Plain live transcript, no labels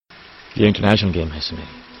ये international game है इसमें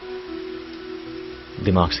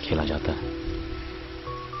दिमाग से खेला जाता है,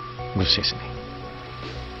 गुस्से से नहीं।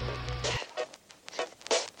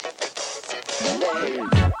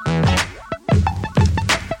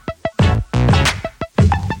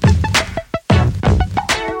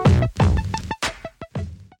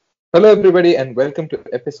 Hello, everybody, and welcome to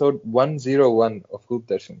episode 101 of Hoop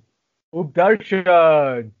Darshan. Hoop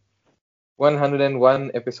Darshan!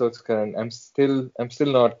 101 episodes, Karan. I'm still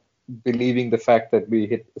not believing the fact that we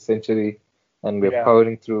hit a century and we're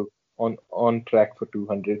powering through on track for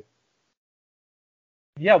 200.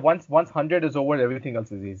 Yeah, once 100 is over, everything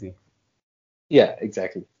else is easy. Yeah,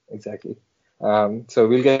 exactly. So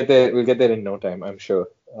we'll get there in no time, I'm sure.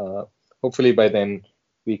 Hopefully by then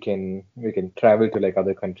we can travel to like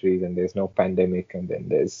other countries and there's no pandemic, and then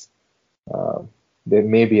there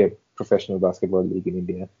may be a professional basketball league in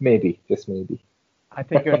India. Maybe, just maybe. I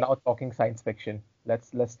think you're now talking science fiction.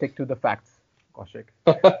 Let's stick to the facts, Kaushik.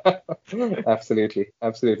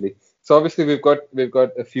 Absolutely. So obviously we've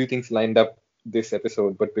got a few things lined up this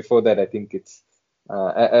episode, but before that, I think it's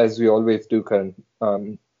as we always do, Karan,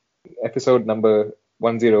 episode number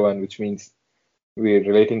 101, which means we're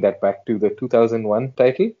relating that back to the 2001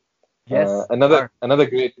 title. Yes. Another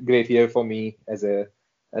great year for me as a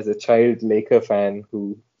child Laker fan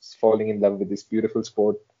who's falling in love with this beautiful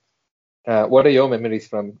sport. What are your memories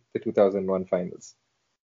from the 2001 finals?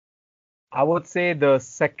 I would say the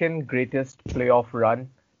second greatest playoff run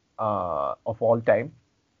of all time.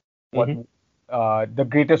 The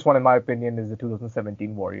greatest one, in my opinion, is the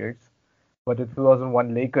 2017 Warriors. But the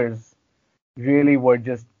 2001 Lakers really were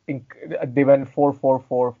just they went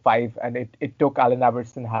 4-4-4-5, and it took Allen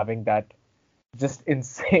Iverson having that just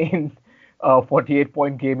insane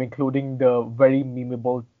 48-point game, including the very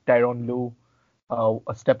memeable Tyronn Lue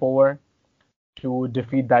a step over to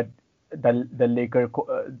defeat the Laker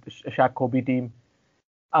Shaq Kobe team.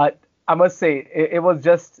 I must say it was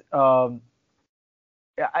just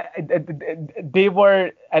they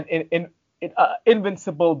were an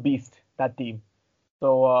invincible beast, that team.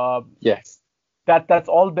 So yes. That's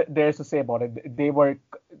all there is to say about it. They were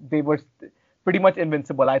pretty much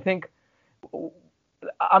invincible. I think.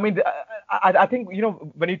 I mean, I think,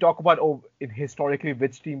 when you talk about historically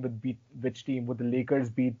which team would beat which team, would the Lakers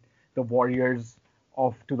beat the Warriors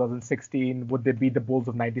of 2016? Would they beat the Bulls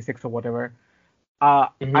of '96 or whatever?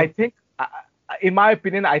 I think, in my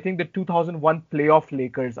opinion, I think the 2001 playoff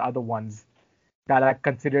Lakers are the ones that are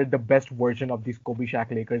considered the best version of these Kobe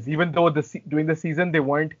Shaq Lakers. Even though during the season they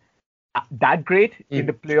weren't that great, in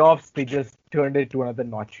the playoffs they just turned it to another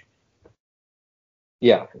notch.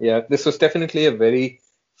 Yeah. This was definitely a very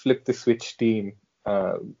flip the switch team,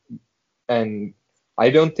 and I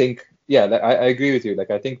don't think. Yeah, I agree with you.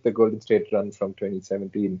 Like, I think the Golden State run from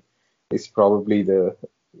 2017 is probably the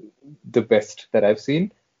best that I've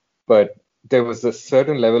seen. But there was a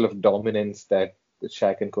certain level of dominance that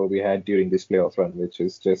Shaq and Kobe had during this playoff run, which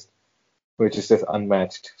is just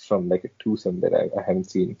unmatched from like a twosome that I haven't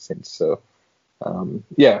seen since. So.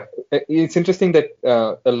 It's interesting that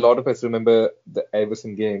a lot of us remember the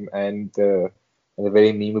Iverson game and the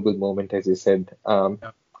very memeable moment, as you said.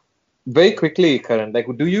 Very quickly, Karan, like,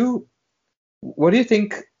 what do you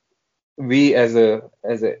think we as a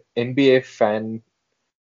NBA fan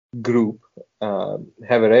group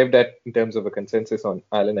have arrived at in terms of a consensus on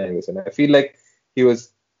Allen Iverson? I feel like he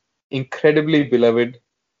was incredibly beloved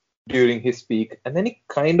during his peak, and then he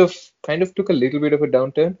kind of took a little bit of a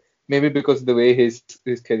downturn. Maybe because of the way his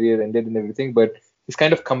career ended and everything, but he's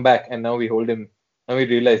kind of come back, and now we hold him. Now we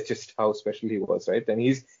realize just how special he was, right? And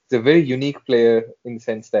he's a very unique player in the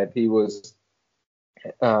sense that he was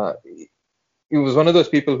one of those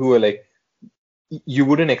people who were like, you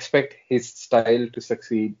wouldn't expect his style to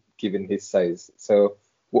succeed given his size. So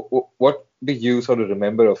what do you sort of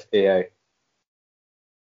remember of AI?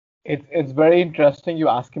 It's very interesting you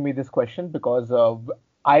asking me this question, because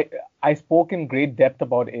I spoke in great depth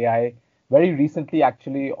about AI very recently,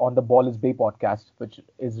 actually, on the Ball is Bay podcast, which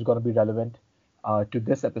is going to be relevant to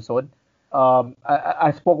this episode.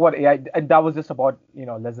 I spoke about AI, and that was just about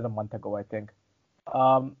less than a month ago, I think.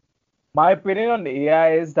 My opinion on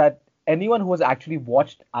AI is that anyone who has actually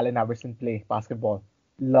watched Allen Iverson play basketball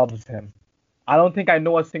loves him. I don't think I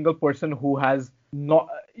know a single person who has not.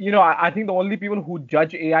 I think the only people who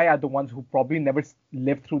judge AI are the ones who probably never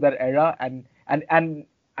lived through that era and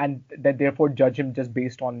that therefore judge him just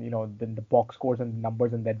based on the box scores and the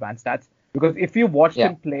numbers and the advanced stats. Because if you watched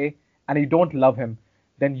him play and you don't love him,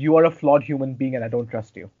 then you are a flawed human being, and I don't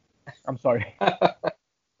trust you. I'm sorry.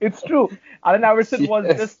 It's true. Allen Iverson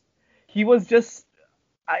was just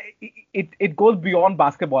it goes beyond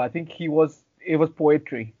basketball. I think it was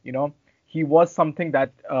poetry. he was something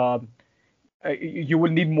that you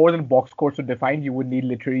would need more than box scores to define. You would need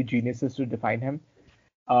literary geniuses to define him.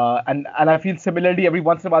 And I feel similarly every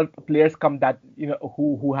once in a while players come that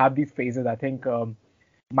who have these phases. I think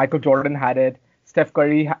Michael Jordan had it. Steph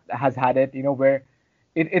Curry has had it. Where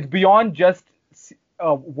it's beyond just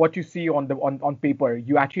what you see on paper.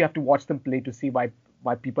 You actually have to watch them play to see why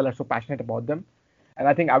people are so passionate about them. And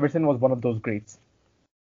I think Iverson was one of those greats.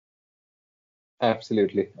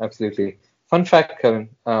 Absolutely. Fun fact, Karan,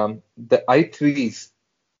 the i3s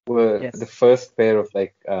were the first pair of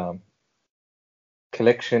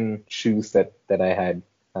collection shoes that I had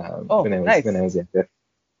when I was younger.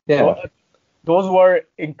 Yeah. Those were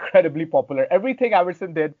incredibly popular. Everything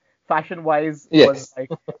Iverson did fashion-wise was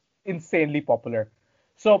insanely popular.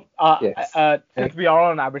 So since we are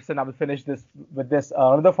on Iverson, I will finish this with this.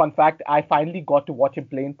 Another fun fact, I finally got to watch him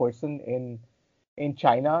play in person in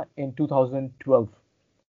China in 2012.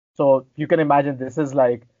 So you can imagine this is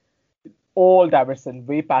like old Iverson,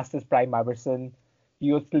 way past his prime Iverson.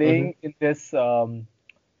 He was playing in this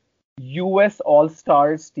US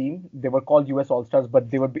All-Stars team. They were called US All-Stars, but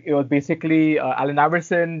it was basically Allen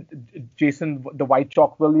Iverson, Jason the White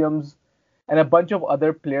Chalk Williams, and a bunch of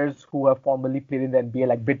other players who have formerly played in the NBA,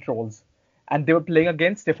 like bit roles. And they were playing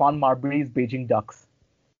against Stephon Marbury's Beijing Ducks.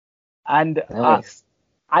 And nice.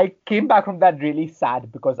 I came back from that really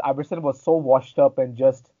sad because Iverson was so washed up and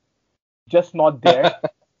just not there.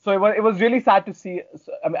 So it was really sad to see.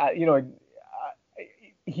 I mean,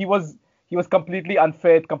 he was completely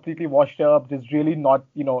unfit, completely washed up, just really not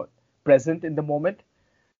present in the moment.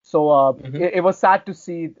 So it was sad to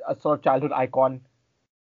see a sort of childhood icon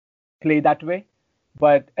play that way,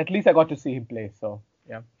 but at least I got to see him play. So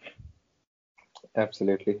yeah.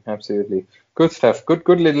 Absolutely. Good stuff. Good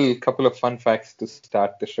little couple of fun facts to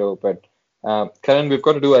start the show. But Karan, we've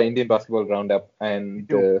got to do our Indian basketball roundup,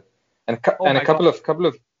 and a couple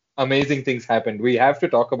of amazing things happened. We have to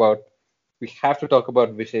talk about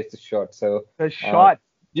Vishesh's shot. So the shot.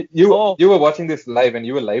 You were watching this live, and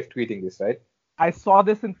you were live tweeting this, right? I saw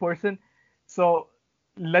this in person. So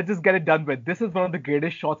let's just get it done with. This is one of the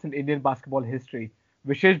greatest shots in Indian basketball history.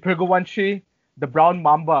 Vishesh Bhriguvanshi, the Brown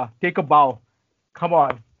Mamba, take a bow. Come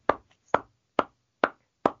on.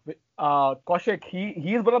 Kaushik,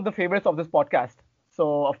 he is one of the favorites of this podcast.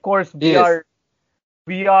 So of course we are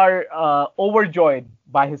overjoyed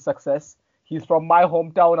by his success. He's from my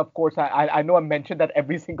hometown. Of course, I know I mentioned that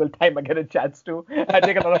every single time I get a chance to. I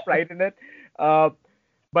take a lot of pride in it.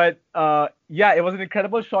 But it was an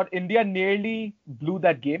incredible shot. India nearly blew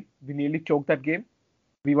that game. We nearly choked that game.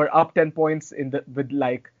 We were up 10 points with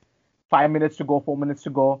like 5 minutes to go, 4 minutes to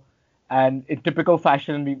go. And in typical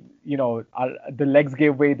fashion, the legs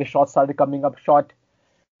gave way. The shots started coming up short.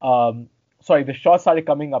 The shots started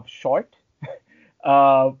coming up short.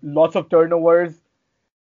 Lots of turnovers.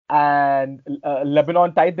 And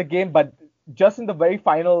Lebanon tied the game. But just in the very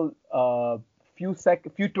final few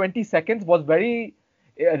 20 seconds was very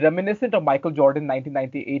reminiscent of Michael Jordan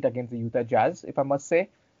 1998 against the Utah Jazz, if I must say.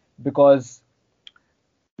 Because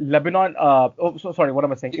Lebanon, what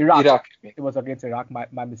am I saying? Iraq. It was against Iraq.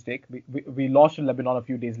 My mistake. We lost to Lebanon a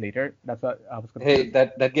few days later. That's what I was going to say.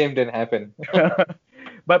 That game didn't happen.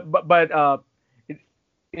 but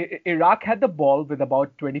Iraq had the ball with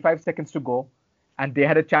about 25 seconds to go, and they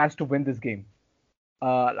had a chance to win this game.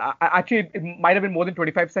 Actually, it might have been more than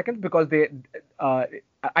 25 seconds because I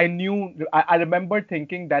remember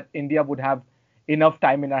thinking that India would have enough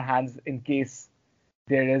time in our hands in case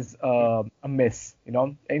there is a miss,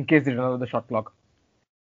 in case they run out of the shot clock.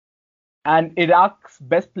 And Iraq's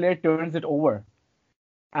best player turns it over,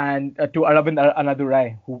 and to Aravind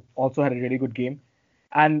Anadurai, who also had a really good game.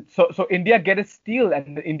 And so India get a steal,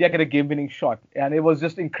 and India get a game-winning shot, and it was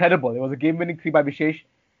just incredible. It was a game-winning three by Vishesh.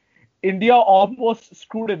 India almost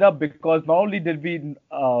screwed it up because not only did we,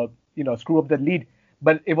 screw up the lead,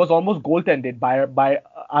 but it was almost goaltended by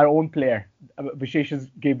our own player, Vishesh's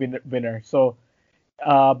game winner. So.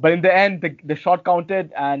 But in the end, the shot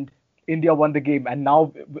counted and India won the game. And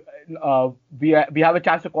now we have a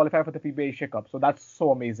chance to qualify for the FIBA Asia Cup. So that's so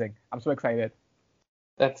amazing. I'm so excited.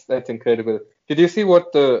 That's incredible. Did you see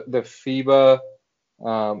what the FIBA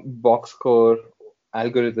box score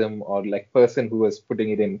algorithm or person who was putting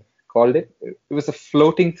it in called it? It was a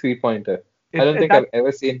floating three-pointer. I don't think I've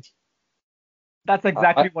ever seen. That's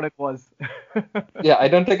exactly what it was. Yeah, I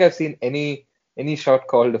don't think I've seen any shot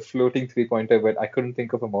called a floating three-pointer, but I couldn't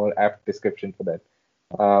think of a more apt description for that.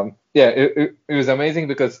 It was amazing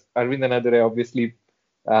because Aravind Anadurai obviously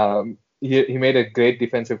he made a great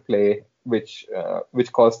defensive play which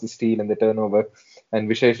caused the steal and the turnover, and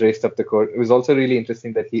Vishesh raced up the court. It was also really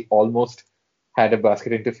interesting that he almost had a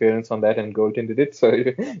basket interference on that and goaltended it. So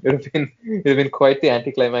it would have been quite the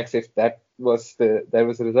anticlimax if that was the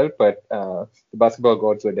result. But the basketball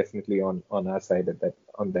gods were definitely on our side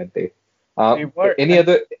on that day. They were, Any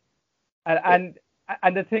other? and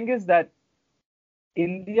the thing is that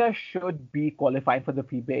India should be qualifying for the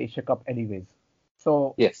FIBA Asia Cup anyways.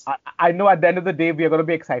 So Yes. I know at the end of the day we are going to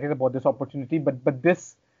be excited about this opportunity, but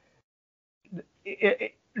this,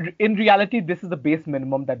 in reality, this is the base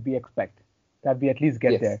minimum that we expect, that we at least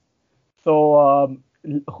get Yes. there. So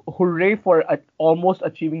hooray for almost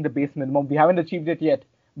achieving the base minimum. We haven't achieved it yet,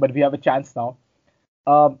 but we have a chance now.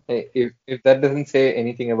 Hey, if that doesn't say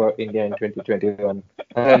anything about India in 2021,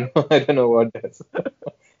 I don't know what does.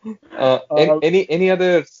 Any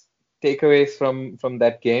other takeaways from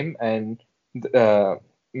that game, and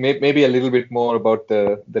maybe a little bit more about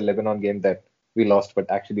the Lebanon game that we lost but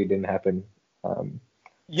actually didn't happen.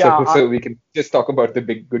 So we can just talk about the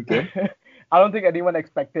big good game. I don't think anyone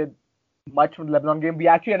expected much from the Lebanon game. We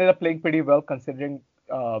actually ended up playing pretty well considering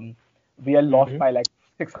we had lost by like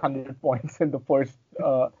 600 points in the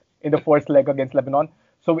first leg against Lebanon.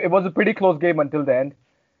 So it was a pretty close game until the end,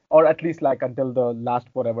 or at least like until the last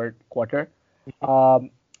whatever quarter.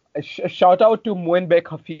 Shout out to Moinbek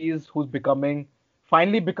Hafiz, who's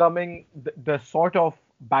finally becoming the sort of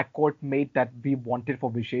backcourt mate that we wanted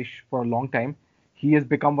for Vishesh for a long time. He has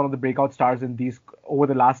become one of the breakout stars over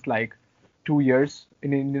the last like 2 years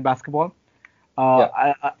in Indian basketball.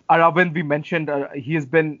 Aravind, we mentioned, he has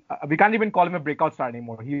been. We can't even call him a breakout star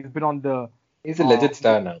anymore. He's been on the. He's a legit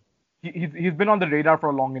star now. He's been on the radar for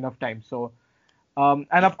a long enough time. So,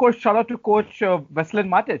 and of course, shout out to Coach Veselin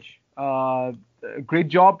Matic. Great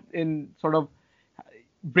job in sort of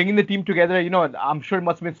bringing the team together. I'm sure it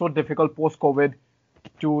must have been so difficult post-COVID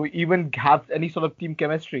to even have any sort of team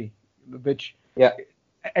chemistry, which. Yeah.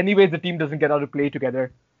 Anyways, the team doesn't get out to play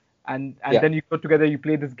together. And then you go together, you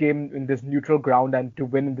play this game in this neutral ground and to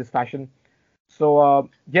win in this fashion. So,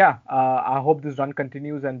 I hope this run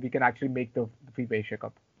continues and we can actually make the FIBA Asia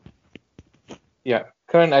Cup. Yeah.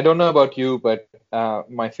 Karan, I don't know about you, but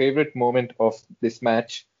my favorite moment of this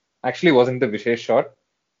match actually wasn't the Vishesh shot,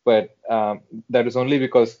 but that was only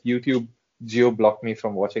because YouTube geo-blocked me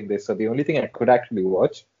from watching this. So the only thing I could actually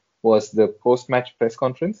watch was the post-match press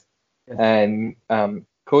conference. Yes. And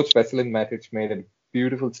Coach Veselin Matic made a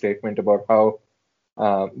beautiful statement about how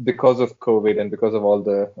because of COVID and because of all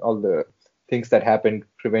the things that happened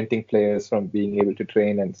preventing players from being able to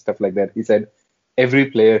train and stuff like that, he said every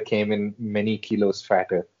player came in many kilos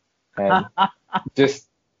fatter, and just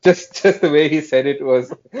the way he said it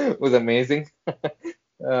was amazing.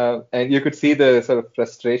 And you could see the sort of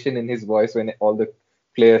frustration in his voice when all the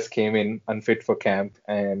players came in unfit for camp,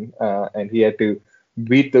 and he had to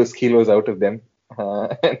beat those kilos out of them.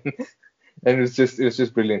 And it was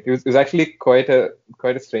just brilliant. It was actually quite a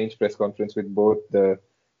strange press conference with both the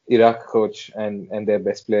Iraq coach and their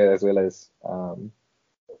best player as well as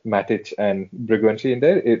Matic and Brigwanshi in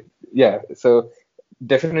there. So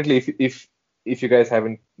definitely if you guys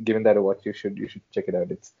haven't given that a watch, you should check it out.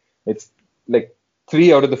 It's like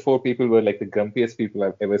 3 out of the 4 people were like the grumpiest people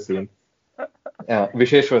I've ever seen.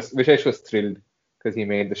 Vishesh was thrilled because he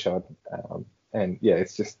made the shot, and yeah,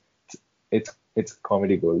 it's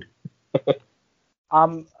comedy gold.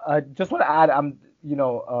 Just want to add, I'm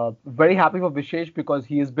very happy for Vishesh because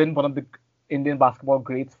he has been one of the Indian basketball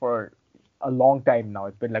greats for a long time now.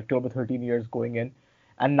 It's been like 12 or 13 years going in,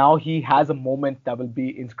 and now he has a moment that will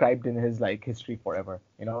be inscribed in his like history forever.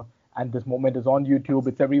 And this moment is on YouTube.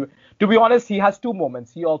 It's everywhere. To be honest, he has 2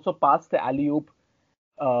 moments. He also passed the alley-oop.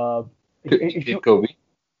 Kobe.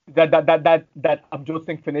 That Amjot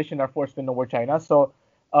Singh finished in our first win over China. So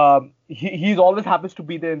he's always happens to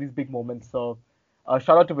be there in these big moments. So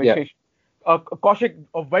shout out to Vishesh. Yeah. Kaushik,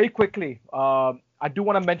 very quickly, I do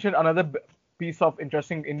want to mention another piece of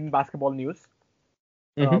interesting Indian basketball news,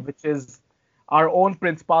 which is our own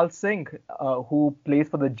Princepal Singh, who plays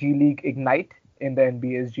for the G League Ignite in the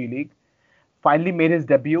NBA's G League, finally made his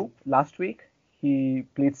debut last week. He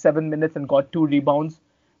played 7 minutes and got 2 rebounds.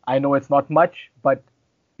 I know it's not much, but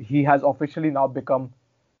he has officially now become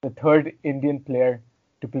the 3rd Indian player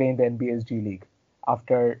to play in the NBA's G League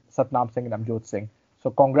after Satnam Singh and Amjot Singh. So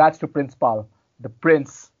congrats to Princepal, the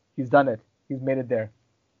Prince. He's done it. He's made it there.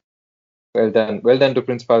 Well done to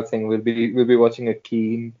Princepal Singh. We'll be watching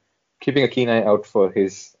keeping a keen eye out for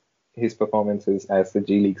his performances as the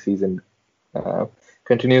G League season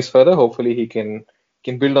continues further. Hopefully he can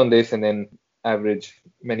build on this and then average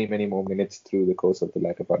many more minutes through the course of the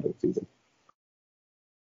latter part of the season.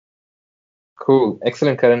 Cool,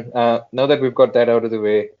 excellent, Karan. Now that we've got that out of the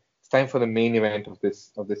way, it's time for the main event of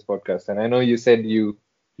this podcast. And I know you said you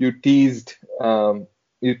you teased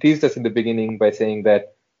us in the beginning by saying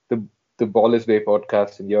that the Ball is Bay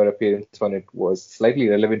podcast and your appearance on it was slightly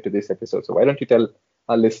relevant to this episode. So why don't you tell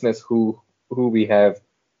our listeners who we have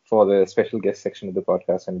for the special guest section of the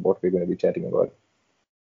podcast and what we're going to be chatting about?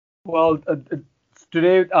 Well,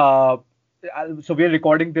 today, so we're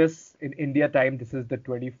recording this in India time. This is the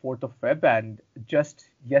 24th of Feb, and just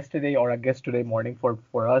yesterday, or I guess today morning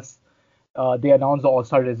for us, they announced the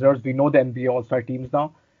All-Star reserves. We know the NBA All-Star teams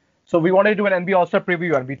now. So we wanted to do an NBA All-Star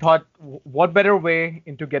preview, and we thought, what better way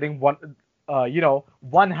into getting one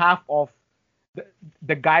half of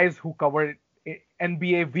the guys who cover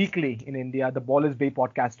NBA weekly in India, the Ball is Bay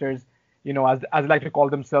podcasters, as I like to call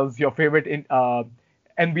themselves, your favorite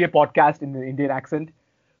NBA podcast in the Indian accent.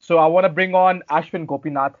 So I want to bring on Ashwin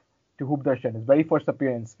Gopinath to Hoop Darshan, his very first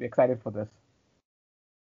appearance. We're excited for this.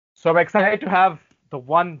 So I'm excited to have the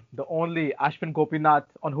one, the only Ashwin Gopinath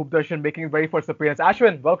on Hoop Darshan making his very first appearance.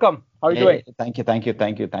 Ashwin, welcome. How are you doing? Thank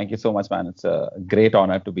you so much, man. It's a great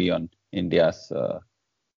honor to be on India's,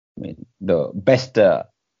 the best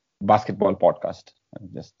basketball podcast.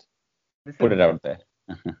 Just put it out there.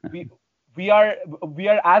 we are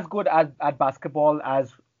as good at basketball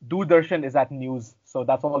as Doordarshan is at news. So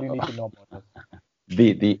that's all you need to know about us.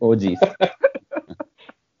 The OGs.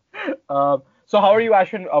 So how are you,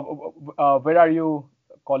 Ashwin? Where are you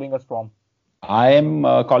calling us from? I am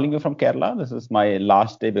calling you from Kerala. This is my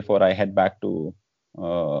last day before I head back to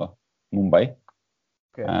Mumbai.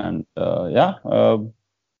 Okay. And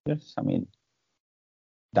yes, I mean,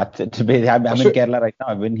 that's it. I'm in Kerala right now.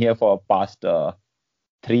 I've been here for past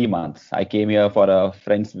 3 months. I came here for a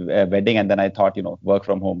friend's wedding, and then I thought, work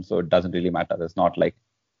from home, so it doesn't really matter. It's not like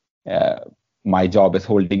my job is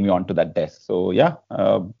holding me onto that desk. So yeah,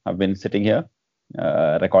 I've been sitting here,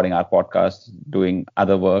 recording our podcast, doing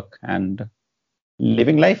other work, and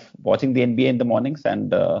living life, watching the NBA in the mornings,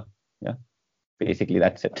 and basically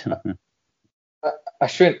that's it.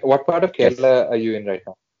 Ashwin, what part of Kerala are you in right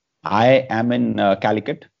now? I am in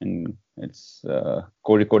Calicut. It's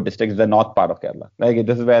Kozhikode district, the north part of Kerala. Like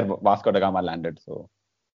this is where Vasco da Gama landed. So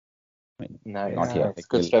nice. Not here. It's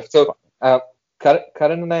good stuff. So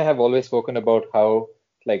Karan and I have always spoken about how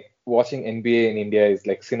like watching NBA in India is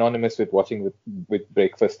like synonymous with watching with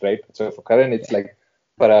breakfast, right? So for Karan it's like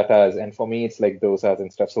parathas, and for me it's like dosas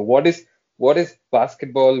and stuff. So what is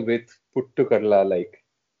basketball with Puttu Kadla like?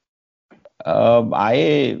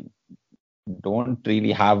 I don't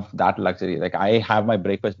really have that luxury. Like I have my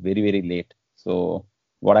breakfast very, very late. So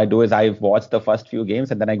what I do is I watch the first few games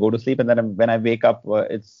and then I go to sleep, and then when I wake up,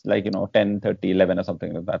 it's like 10:30, 11 or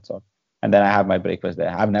something of that sort. And then I have my breakfast there.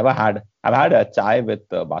 I've had a chai with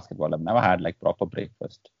basketball. I've never had like proper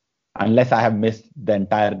breakfast unless I have missed the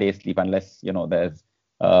entire day's sleep. Unless there's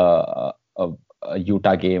a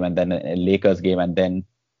Utah game and then a Lakers game and then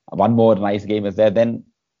one more nice game is there. Then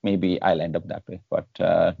maybe I'll end up that way. But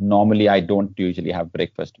normally I don't usually have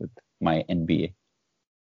breakfast with my NBA.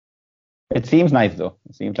 It seems nice though.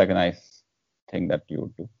 It seems like a nice thing that you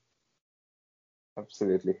would do.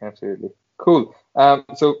 Absolutely. Cool.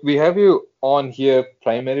 So we have you on here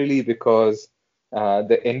primarily because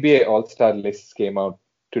the NBA All-Star lists came out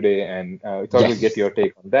today, and we thought we'd get your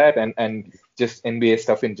take on that and just NBA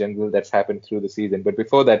stuff in general that's happened through the season. But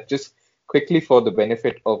before that, just quickly for the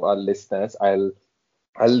benefit of our listeners, I'll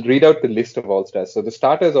read out the list of All-Stars. So the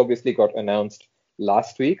starters obviously got announced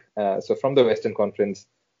last week. So from the Western Conference,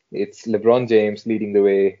 it's LeBron James leading the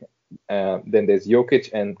way. Then there's Jokic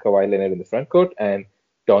and Kawhi Leonard in the front court, and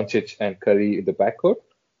Doncic and Curry in the backcourt.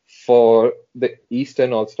 For the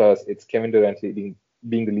Eastern All-Stars, it's Kevin Durant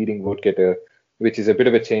being the leading vote getter, which is a bit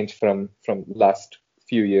of a change from last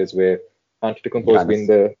few years where Antetokounmpo has been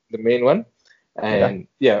the main one. And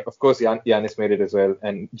of course, Giannis made it as well.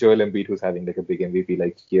 And Joel Embiid, who's having like a big MVP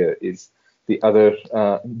like here, is the other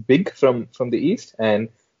big from the East. And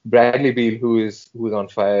Bradley Beal, who's on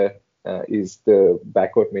fire, is the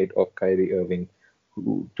backcourt mate of Kyrie Irving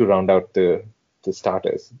to round out the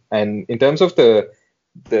starters. And in terms of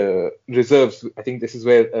the reserves, I think this is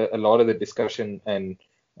where a lot of the discussion and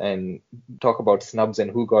talk about snubs and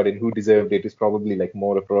who got in, who deserved it is probably like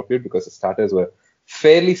more appropriate, because the starters were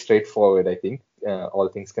fairly straightforward, I think, all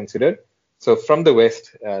things considered. So from the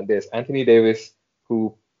West, there's Anthony Davis,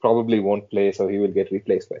 who probably won't play, so he will get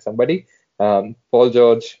replaced by somebody. Paul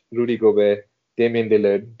George, Rudy Gobert, Damian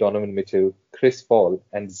Lillard, Donovan Mitchell, Chris Paul,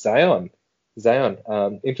 and Zion.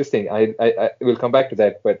 Interesting. I will come back to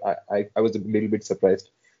that, but I was a little bit surprised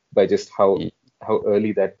by just how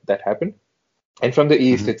early that happened. And from the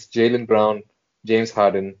East, it's Jaylen Brown, James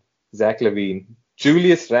Harden, Zach LaVine,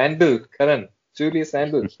 Julius Randle. Karan, Julius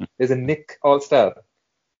Randle is a Knick All-Star.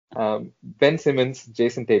 Ben Simmons,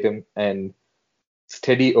 Jason Tatum, and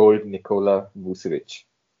steady old Nikola Vucevic.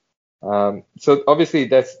 So obviously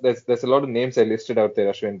there's a lot of names I listed out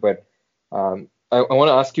there, Ashwin, but I want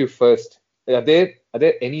to ask you first, are there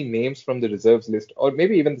any names from the reserves list or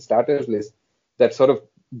maybe even the starters list that sort of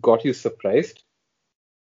got you surprised?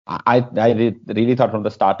 I really thought from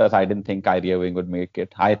the starters, I didn't think Kyrie Irving would make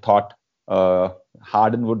it. I thought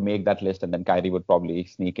Harden would make that list and then Kyrie would probably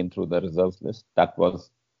sneak in through the reserves list. That was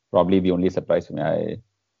probably the only surprise for me.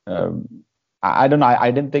 I don't know.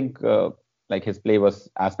 I didn't think like his play was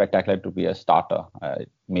as spectacular to be a starter.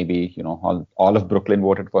 Maybe all of Brooklyn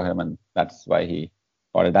voted for him, and that's why he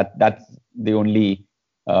got it. That's the only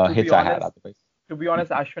hitch I had otherwise. To be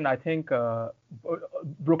honest, Ashwin, I think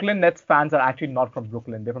Brooklyn Nets fans are actually not from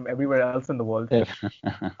Brooklyn. They're from everywhere else in the world.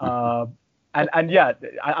 And yeah,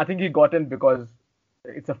 I think he got in because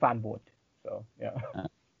it's a fan vote. So yeah.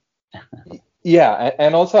 Yeah,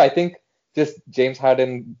 and also I think just James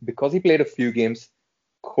Harden, because he played a few games,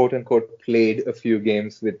 quote unquote, played a few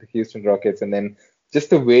games with the Houston Rockets, and then just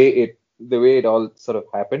the way it all sort of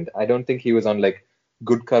happened, I don't think he was on like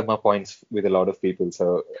good karma points with a lot of people.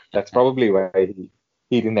 So that's probably why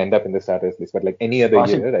he didn't end up in the starters list. But like any other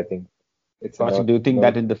year, I think it's Kaushik, do you think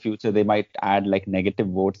that in the future they might add like negative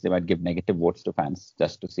votes? They might give negative votes to fans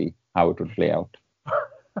just to see how it would play out.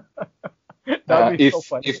 That would be so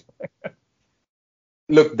funny.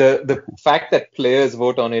 Look, the fact that players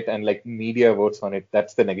vote on it and like media votes on it,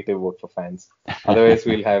 that's the negative vote for fans. Otherwise,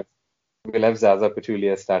 we'll have Zaza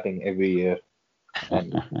Pachulia starting every year.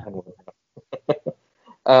 And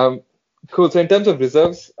cool. So in terms of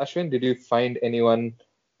reserves, Ashwin, did you find any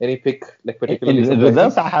pick like particularly? In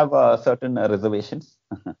reserves, I have certain reservations.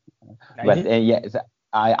 But yes,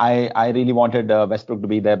 I really wanted Westbrook to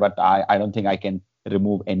be there, but I don't think I can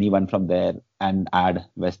remove anyone from there and add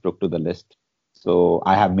Westbrook to the list. So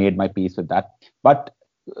I have made my peace with that. But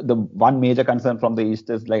the one major concern from the East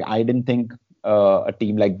is like I didn't think a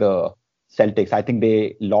team like the Celtics. I think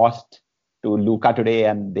they lost to Luka today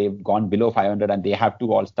and they've gone below 500 and they have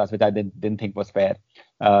two All-Stars, which I didn't think was fair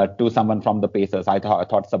to someone from the Pacers. I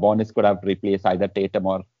thought Sabonis could have replaced either Tatum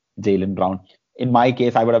or Jaylen Brown. In my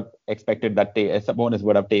case, I would have expected that Sabonis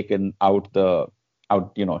would have taken out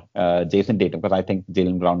Jason Tatum because I think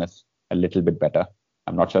Jaylen Brown is a little bit better.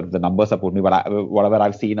 I'm not sure if the numbers support me, but whatever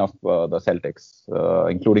I've seen of the Celtics,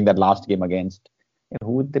 including that last game against,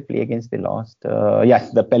 who did they play against? They lost. Yes,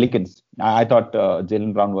 the Pelicans. I thought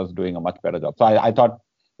Jaylen Brown was doing a much better job. So I thought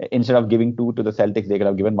instead of giving two to the Celtics, they could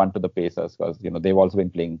have given one to the Pacers because they've also been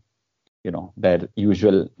playing, their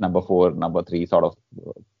usual number 4, number 3 sort of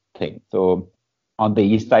thing. So on the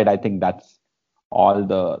East side, I think that's all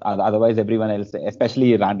the. Otherwise, everyone else,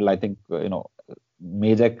 especially Randall, I think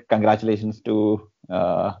major congratulations to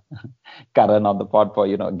Karan on the pod for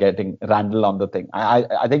getting Randall on the thing.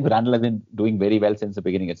 I think Randall has been doing very well since the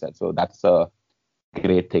beginning itself, so that's a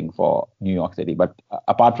great thing for New York City. But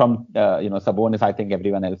apart from Sabonis, I think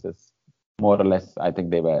everyone else is more or less. I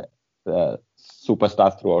think they were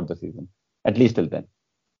superstars throughout the season, at least till then.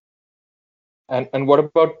 And what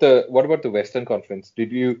about the Western Conference?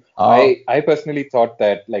 Did you? I personally thought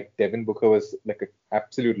that like Devin Booker was like an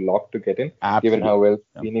absolute lock to get in, given how well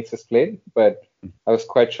Phoenix has played. But I was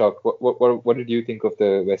quite shocked. What did you think of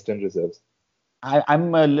the Western reserves?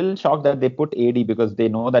 I'm a little shocked that they put AD because they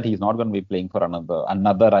know that he's not going to be playing for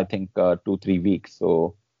another I think 2-3 weeks.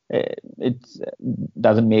 So it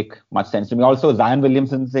doesn't make much sense to me. Also, Zion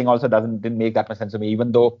Williamson thing also didn't make that much sense to me,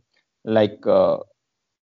 even though like.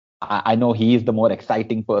 I know he is the more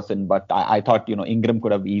exciting person, but I thought Ingram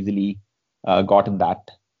could have easily gotten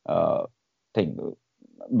that thing.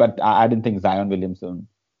 But I didn't think Zion Williamson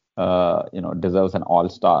deserves an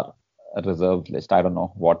All-Star reserve list. I don't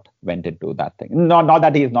know what went into that thing. Not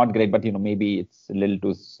that he is not great, but maybe it's a little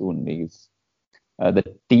too soon. Because the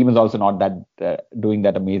team is also not that doing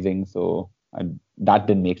that amazing, so that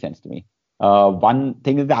didn't make sense to me. One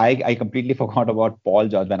thing is that I completely forgot about Paul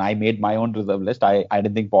George. When I made my own reserve list, I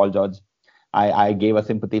didn't think Paul George. I gave a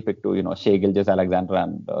sympathy pick to Shai Gilgeous-Alexander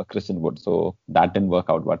and Christian Wood, so that didn't work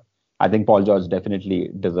out. But I think Paul George definitely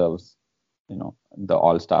deserves the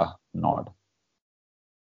All-Star nod.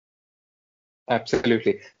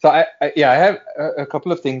 Absolutely. So I have a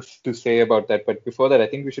couple of things to say about that, but before that, I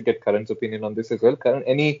think we should get Karan's opinion on this as well. Karan,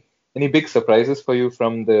 any big surprises for you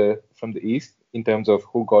from the East in terms of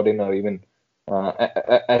who got in, or even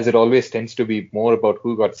as it always tends to be more about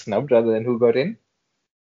who got snubbed rather than who got in?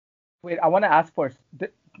 Wait, I want to ask first.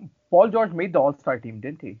 Paul George made the All-Star team,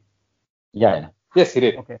 didn't he? Yeah. Yes, he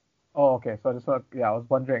did. Okay. Oh, okay. So I was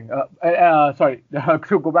wondering. Sorry.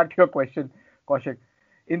 To go back to your question, Kaushik.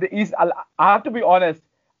 In the East, I have to be honest.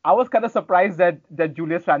 I was kind of surprised that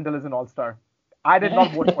Julius Randle is an All-Star. I did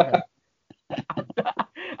not vote for him.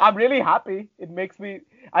 I'm really happy. It makes me.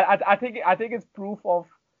 I think it's proof of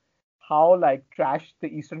how like trash the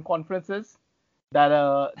Eastern Conference is.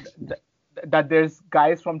 That that there's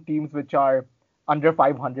guys from teams which are under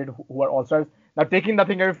 500 who are All Stars. Now taking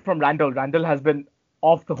nothing away from Randall. Randall has been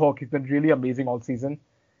off the hook. He's been really amazing all season.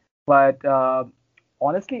 But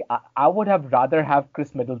honestly, I would have rather have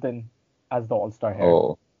Chris Middleton as the All Star here.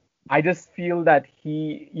 Oh, I just feel that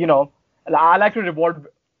I like to reward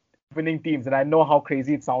winning teams, and I know how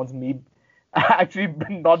crazy it sounds, me actually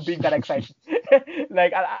not being that excited.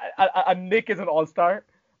 Like, Nick is an all-star,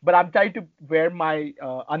 but I'm trying to wear my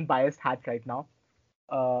unbiased hat right now.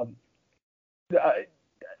 Um,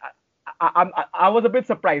 I was a bit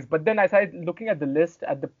surprised, but then I started looking at the list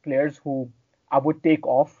at the players who I would take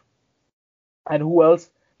off and who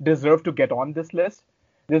else deserve to get on this list.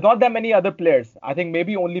 There's not that many other players. I think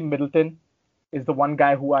maybe only Middleton is the one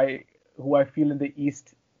guy who I feel in the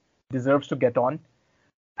East deserves to get on.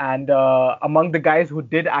 And among the guys who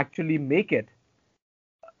did actually make it,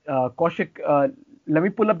 Kaushik, let me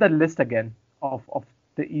pull up that list again of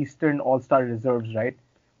the Eastern All-Star reserves, right?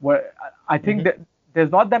 Where I think that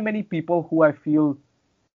there's not that many people who I feel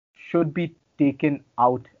should be taken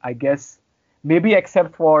out, I guess. Maybe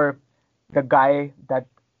except for the guy that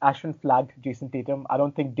Ashwin flagged, Jason Tatum. I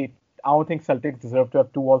don't think Celtics deserve to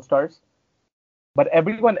have two All-Stars. But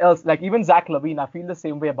everyone else, like even Zach LaVine, I feel the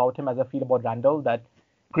same way about him as I feel about Randall. That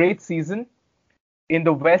great season in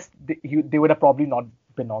the West, they would have probably not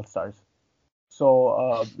been All Stars.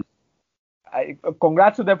 So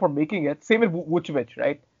congrats to them for making it. Same with Vucevic,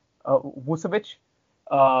 right? Vucevic.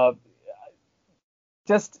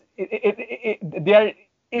 They are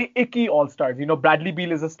icky All Stars. Bradley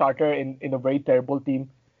Beal is a starter in a very terrible team,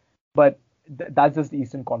 but that's just the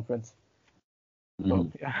Eastern Conference.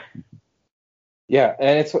 So, yeah. Yeah,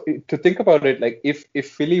 and it's to think about it, like if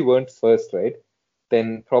Philly weren't first, right,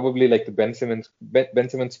 then probably like the Ben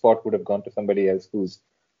Simmons spot would have gone to somebody else who's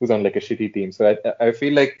on like a shitty team. So I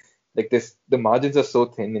feel like the margins are so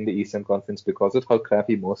thin in the Eastern Conference because of how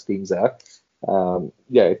crappy most teams are.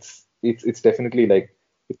 Yeah, it's definitely like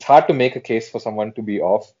it's hard to make a case for someone to be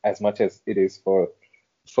off as much as it is for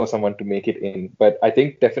someone to make it in. But I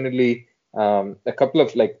think definitely a couple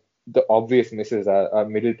of like the obvious misses are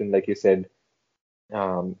Middleton, like you said.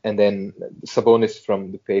 And then Sabonis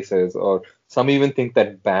from the Pacers, or some even think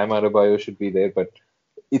that Bam Adebayo should be there. But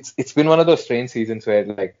it's been one of those strange seasons where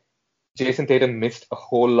like Jason Tatum missed a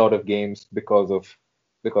whole lot of games because of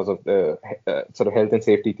the sort of health and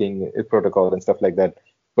safety thing, protocol and stuff like that.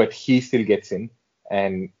 But he still gets in,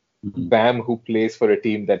 and Bam, who plays for a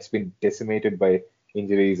team that's been decimated by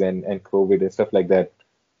injuries and COVID and stuff like that,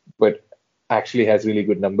 but actually has really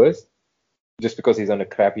good numbers. Just because he's on a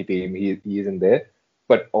crappy team, he isn't there.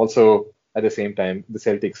 But also at the same time, the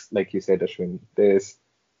Celtics, like you said, Ashwin, there's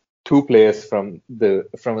two players from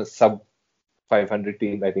a sub 500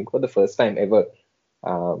 team, I think, for the first time ever.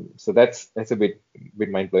 So that's a bit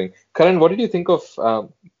mind blowing. Karan, what did you think of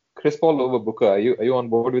Chris Paul over Booker? Are you on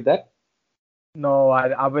board with that? No,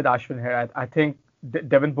 I'm with Ashwin here. I think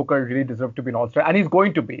Devin Booker really deserved to be an All-Star, and he's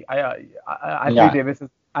going to be. Anthony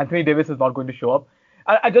Davis is not going to show up.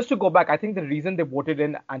 Just to go back, I think the reason they voted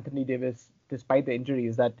in Anthony Davis despite the injury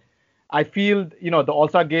is that I feel, the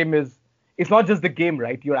All-Star game it's not just the game,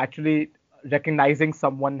 right? You're actually recognizing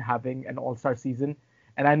someone having an All-Star season.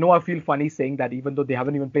 And I know I feel funny saying that even though they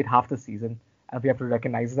haven't even played half the season and we have to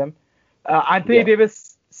recognize them. Anthony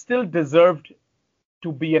Davis still deserved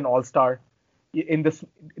to be an All-Star in this,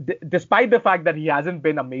 despite the fact that he hasn't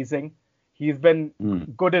been amazing. He's been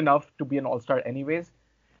good enough to be an All-Star anyways.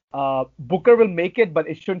 Booker will make it, but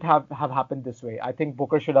it shouldn't have happened this way. I think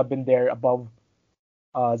Booker should have been there above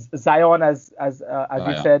Zion, as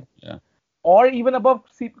you said, or even above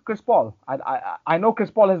Chris Paul. I know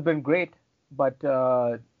Chris Paul has been great, but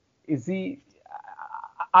is he?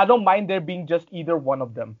 I don't mind there being just either one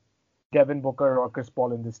of them, Devin Booker or Chris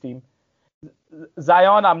Paul in this team.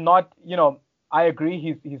 Zion, I'm not. I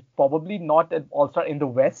agree. He's probably not an All-Star in the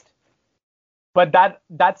West, but that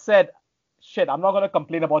said. Shit, I'm not gonna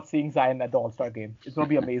complain about seeing Zion at the All-Star game. It's gonna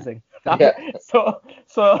be amazing. So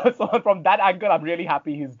from that angle, I'm really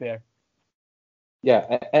happy he's there.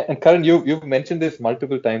 Yeah, and Karan, you've mentioned this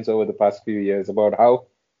multiple times over the past few years about how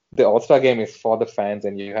the All-Star game is for the fans,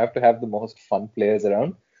 and you have to have the most fun players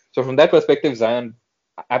around. So from that perspective, Zion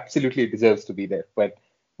absolutely deserves to be there. But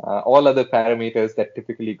all other parameters that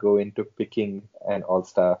typically go into picking an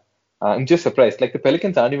All-Star, I'm just surprised. Like the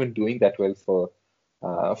Pelicans aren't even doing that well for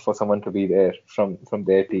someone to be there from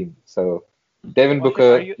their team. So Devin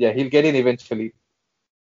Booker, he'll get in eventually.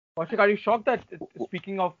 Kaushik, are you shocked that,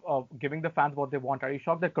 speaking of giving the fans what they want, are you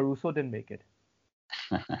shocked that Caruso didn't make it?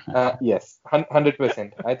 Yes,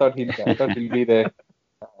 100%. I thought he'll be there.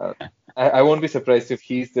 I won't be surprised if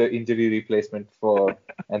he's the injury replacement for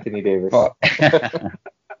Anthony Davis. Oh.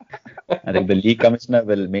 I think the league commissioner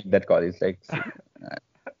will make that call. It's like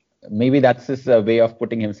maybe that's his way of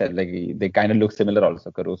putting himself. Like they kind of look similar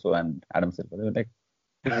also, Caruso and Adam Silver. They were like,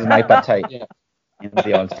 this is my pachai Yeah. in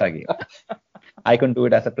the All-Star game. I can do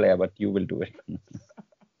it as a player, but you will do it.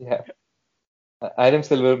 Yeah. Adam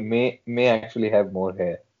Silver may actually have more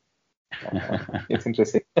hair. It's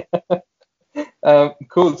interesting.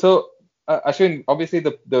 Cool. So, Ashwin, obviously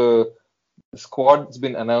the squad's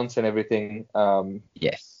been announced and everything.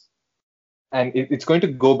 Yes. And it's going to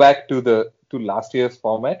go back to last year's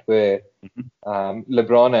format where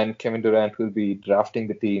LeBron and Kevin Durant will be drafting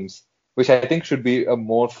the teams, which I think should be a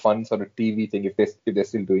more fun sort of TV thing if they're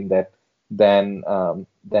still doing that than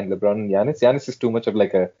LeBron and Giannis. Giannis is too much of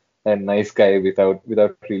like a nice guy without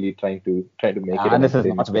really trying to make it. And this is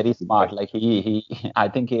not very smart. Like I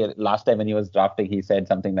think last time when he was drafting, he said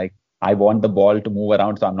something like, "I want the ball to move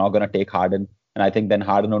around, so I'm not going to take Harden." And I think then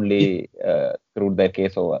Harden only screwed their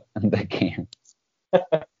case over in the game.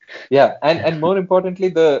 Yeah, and more importantly,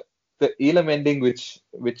 the Elam ending, which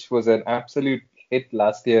was an absolute hit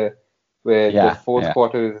last year, where the fourth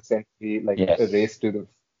quarter is essentially like a race to the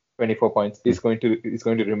 24 points, is going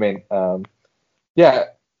to remain.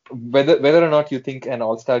 Whether or not you think an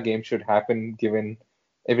All-Star game should happen, given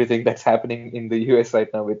everything that's happening in the US right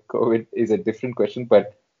now with COVID, is a different question.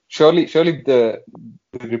 But surely the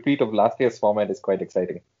repeat of last year's format is quite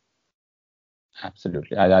exciting.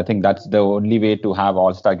 Absolutely. I think that's the only way to have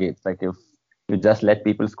All-Star games. Like if you just let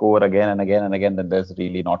people score again and again and again, then there's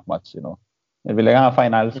really not much, It'll be like,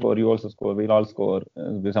 fine, I'll score, you also score, we'll all score.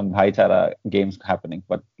 There's some Bhaichara games happening.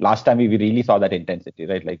 But last time we really saw that intensity,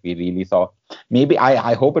 right? Like we really saw, maybe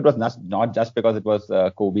I hope it was not just because it was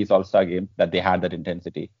Kobe's All-Star game that they had that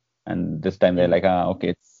intensity. And this time they're like, okay,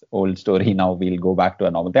 it's old story now, we'll go back to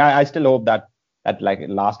a normal thing. I still hope that like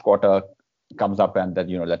last quarter comes up and that,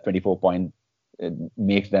 that 24 point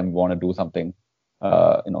makes them want to do something,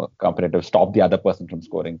 competitive, stop the other person from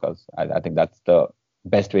scoring, because I think that's the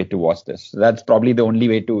best way to watch this. So that's probably the only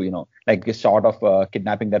way to, like short of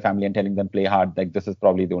kidnapping their family and telling them play hard, like this is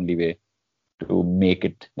probably the only way to make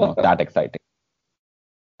it that exciting.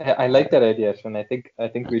 I like that idea, Ashwin. I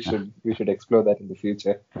think we should explore that in the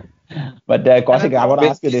future. But Kaushik, I want to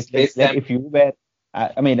ask you this: like if you were,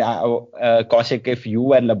 Kaushik, if you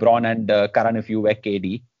were LeBron and Karan, if you were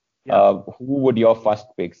KD, who would your first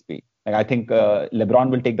picks be? Like I think LeBron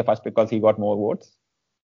will take the first pick because he got more votes.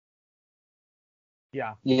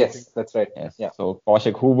 Yeah. Yes, that's right. Yes. Yeah. So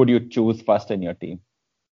Kaushik, who would you choose first in your team?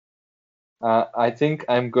 I think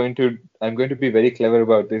I'm going to be very clever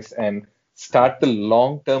about this and start the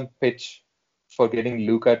long-term pitch for getting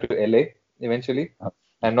Luka to LA eventually.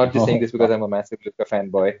 I'm not just saying this because I'm a massive Luka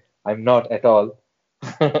fanboy. I'm not at all.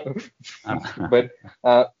 But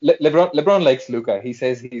LeBron likes Luka. He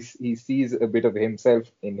says he sees a bit of himself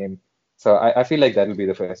in him. So I feel like that will be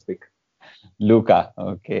the first pick. Luka,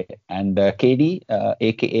 okay. And KD,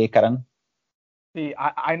 aka Karan? See,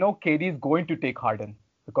 I know KD is going to take Harden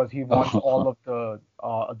because he wants all of the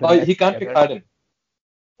he can't pick Harden.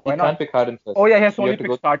 Why not? Can't pick Harden first. Oh yeah, he has to only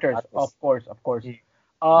pick starters. Of course.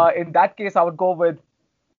 In that case, I would go with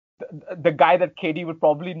the guy that KD would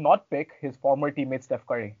probably not pick, his former teammate Steph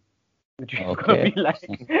Curry. Which is gonna be like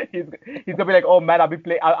he's gonna be like, oh man,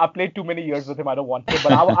 I played too many years with him, I don't want to.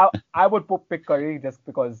 But I would pick Curry just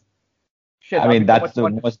because. Shit, I mean, that's the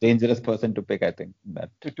most dangerous person to pick, I think. That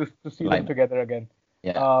to see them together again.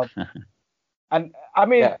 Yeah. And I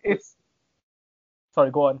mean, it's. Sorry,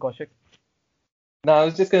 go on, Kaushik. No, I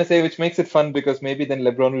was just gonna say, which makes it fun because maybe then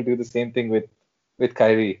LeBron will do the same thing with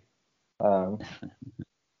Kyrie. I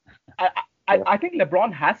think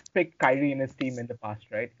LeBron has picked Kyrie in his team in the past,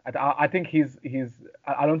 right? I think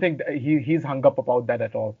I don't think he's hung up about that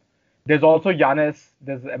at all. There's also Giannis,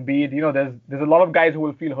 there's Embiid, there's a lot of guys who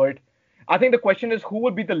will feel hurt. I think the question is who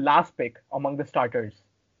would be the last pick among the starters?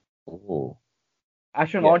 Oh.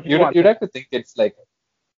 Ashwin, you'd have to think it's like.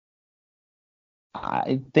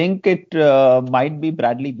 I think it might be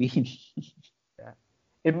Bradley Beal.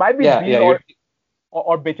 It might be Beal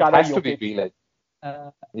or Bechara. It has to be Beal.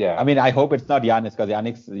 I mean, I hope it's not Giannis because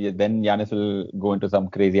Giannis will go into some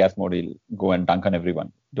crazy ass mode. He'll go and dunk on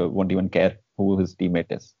everyone. Won't even care who his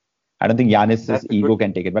teammate is. I don't think Giannis's ego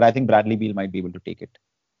can take it, but I think Bradley Beal might be able to take it.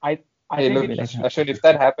 Ashwin, if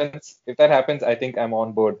that happens, I think I'm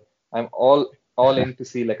on board. I'm all in to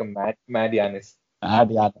see like a mad Giannis. Mad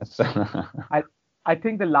Giannis. I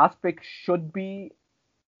think the last pick should be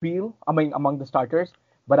Beal among the starters,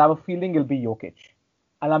 but I have a feeling it'll be Jokic,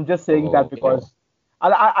 and I'm just saying that Oh, because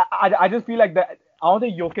I just feel like that I don't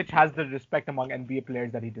think Jokic has the respect among NBA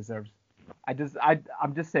players that he deserves.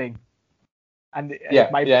 I'm just saying, and Yeah,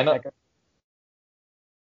 it might yeah, be like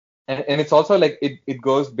and it's also like it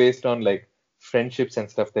goes based on like friendships and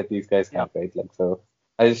stuff that these guys yeah. have, right? Like so,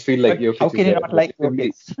 I just feel like But how Jokic can is you a not like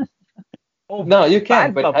relatively Jokic? oh, no, you can,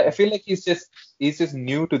 fans but love I him. feel like he's just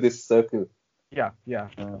new to this circle. Yeah, yeah.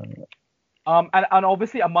 Uh, And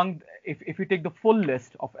obviously among if you take the full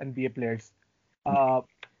list of NBA players, uh,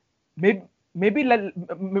 maybe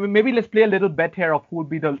maybe let's play a little bet here of who would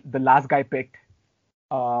be the last guy picked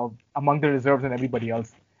among the reserves and everybody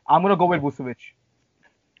else. I'm gonna go with Vucevic.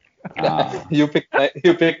 uh, You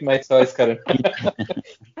picked my choice, Karan.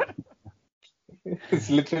 It's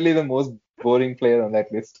literally the most boring player on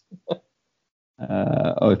that list.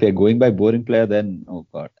 if you're going by boring player, then oh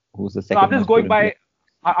god, who's the So I'm second just most going boring player?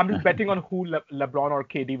 by. I'm just betting on who LeBron or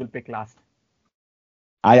KD will pick last.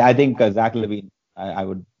 I think Zach Levine. I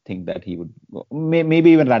would think that he would go.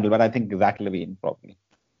 Maybe even Randall, but I think Zach Levine probably.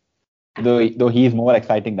 Though he's more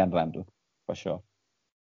exciting than Randall for sure.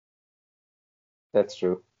 That's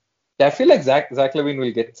true. Yeah, I feel like Zach Levine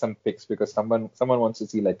will get some picks because someone wants to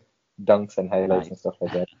see like dunks and highlights and Nice. stuff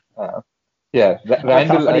like that. Yeah, But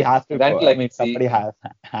Randall, somebody has to go. Randall, I I mean, could see. somebody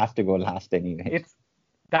has to go last anyway.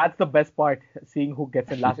 That's the best part, seeing who gets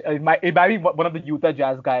in last. It might be one of the Utah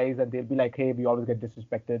Jazz guys, and they'll be like, "Hey, we always get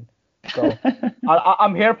disrespected." So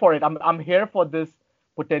I'm here for it. I'm here for this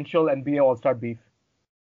potential NBA All-Star beef.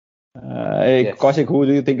 Hey, Yes. Kaushik, who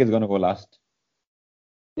do you think is going to go last?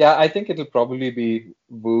 Yeah, I think it'll probably be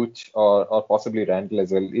Vooch or possibly Randall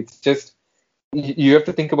as well. It's just you have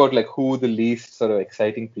to think about like who the least sort of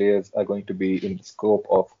exciting players are going to be in the scope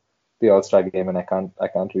of the All-Star game, and I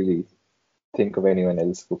can't really think of anyone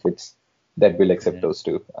else who fits that bill except Yeah. those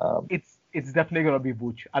two. It's definitely gonna be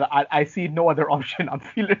Vooch. I see no other option. I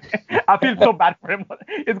feel so bad for him.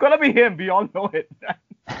 It's gonna be him. We all know it.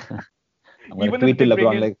 I'm going to Even tweet if to they bring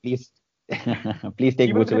LeBron in, like, please, please take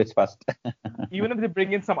even if Vucevic first. even if they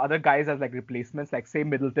bring in some other guys as like replacements, like say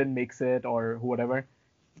Middleton makes it or whatever,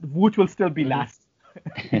 Vooch will still be last.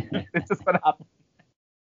 It's just gonna happen.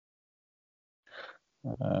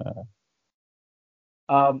 Uh,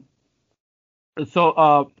 Um, so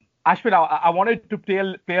Ashwin, I wanted to play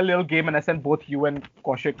a little game, and I sent both you and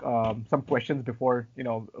Kaushik some questions before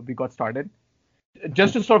we got started,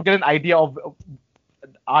 just to sort of get an idea of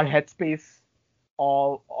our headspace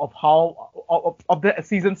of how of the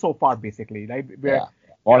season so far, basically. Right? yeah.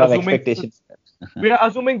 What We're are the assuming expectations? we're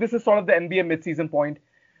assuming this is sort of the NBA mid-season point.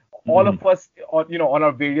 All of us, on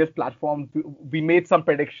our various platforms, we made some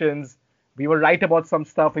predictions. We were right about some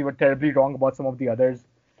stuff. We were terribly wrong about some of the others.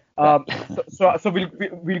 So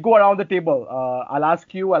we'll go around the table. I'll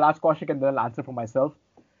ask you, I'll ask Kaushik, and then I'll answer for myself.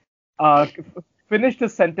 Finish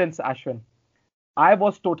this sentence, Ashwin. I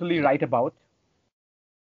was totally right about.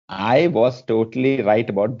 I was totally right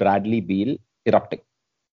about Bradley Beal erupting.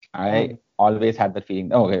 I always had the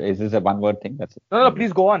feeling. Oh, okay, is this a one-word thing? That's it. No,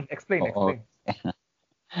 please go on. Explain. Oh,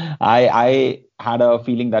 I had a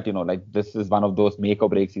feeling that like this is one of those make or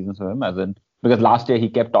break seasons for him, as in because last year he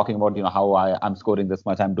kept talking about how I'm scoring this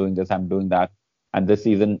much, I'm doing this, I'm doing that, and this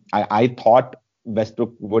season I thought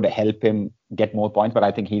Westbrook would help him get more points, but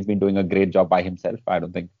I think he's been doing a great job by himself. I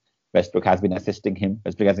don't think Westbrook has been assisting him.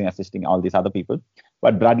 Westbrook has been assisting all these other people,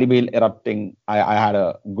 but Bradley Beal erupting, I had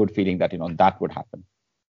a good feeling that that would happen.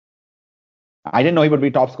 I didn't know he would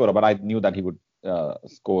be top scorer, but I knew that he would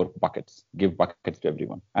score buckets, give buckets to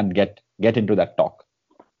everyone, and get into that talk.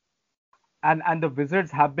 And the Wizards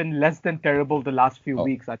have been less than terrible the last few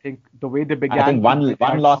weeks. I think the way they began. I think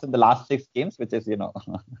one loss in the last 6 games, which is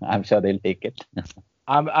I'm sure they'll take it.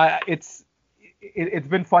 It's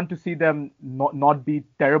been fun to see them not be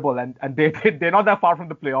terrible, and they're not that far from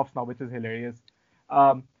the playoffs now, which is hilarious.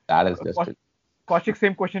 That is just it. Kaushik,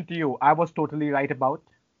 same question to you. I was totally right about.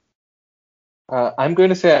 I'm going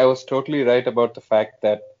to say I was totally right about the fact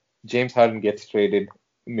that James Harden gets traded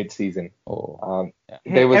mid-season.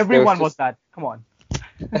 Everyone was that. Come on.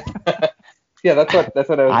 Yeah, that's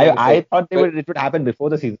what I was. I thought it would happen before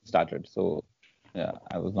the season started. So yeah,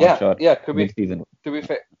 I was not sure. Yeah, mid-season. To be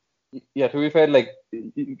fair, like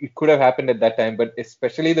it could have happened at that time, but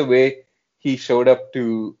especially the way he showed up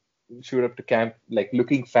to camp, like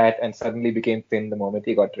looking fat and suddenly became thin the moment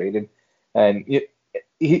he got traded, and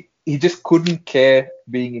he just couldn't care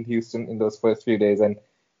being in Houston in those first few days, and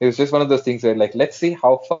it was just one of those things where like let's see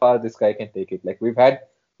how far this guy can take it. Like we've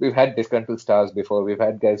had disgruntled stars before. We've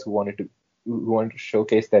had guys who wanted to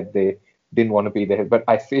showcase that they didn't want to be there, but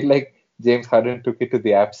I feel like James Harden took it to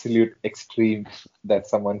the absolute extreme that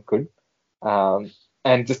someone could.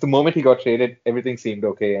 And just the moment he got traded, everything seemed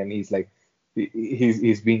okay. And he's like,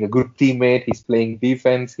 he's being a good teammate. He's playing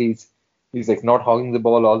defense. He's like not hogging the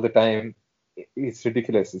ball all the time. It's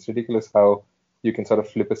ridiculous. It's ridiculous how you can sort of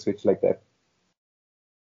flip a switch like that.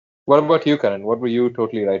 What about you, Karan? What were you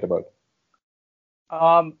totally right about?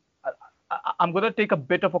 I'm gonna take a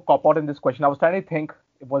bit of a cop out in this question. I was trying to think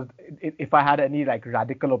if I had any like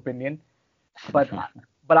radical opinion, but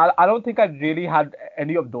I don't think I really had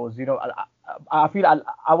any of those. You know, I feel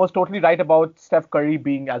I was totally right about Steph Curry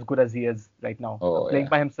being as good as he is right now, playing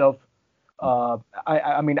by himself.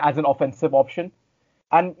 I mean, as an offensive option,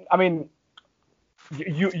 and I mean,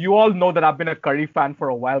 you all know that I've been a Curry fan for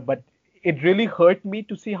a while, but it really hurt me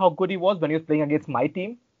to see how good he was when he was playing against my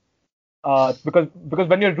team. Because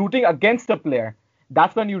when you're rooting against a player,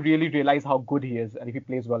 that's when you really realize how good he is and if he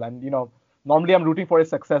plays well. And you know, normally I'm rooting for his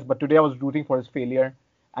success, but today I was rooting for his failure,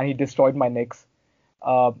 and he destroyed my Knicks.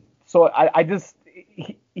 So I just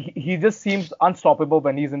he just seems unstoppable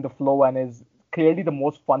when he's in the flow and is clearly the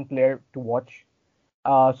most fun player to watch.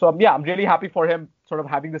 So yeah, I'm really happy for him sort of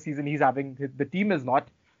having the season he's having. The team is not,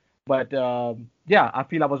 but yeah, I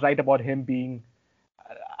feel I was right about him being.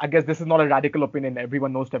 I guess this is not a radical opinion.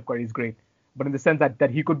 Everyone knows Steph Curry is great, but in the sense that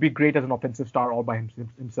he could be great as an offensive star all by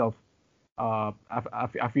himself,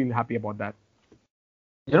 I feel happy about that.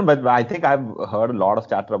 You know, but I think I've heard a lot of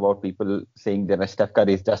chatter about people saying that Steph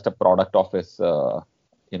Curry is just a product of his,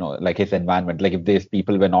 you know, like his environment. Like if these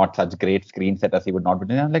people were not such great screen setters, he would not be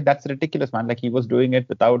doing it. I'm like, that's ridiculous, man. Like he was doing it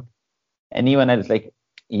without anyone else. Like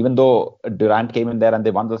even though Durant came in there and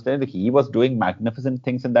they won the stage, he was doing magnificent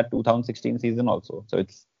things in that 2016 season also. So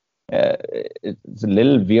it's a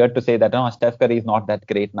little weird to say that Steph Curry is not that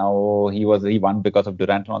great now. He won because of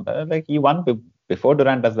Durant and all that. Like he won before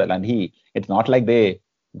Durant as well, and it's not like they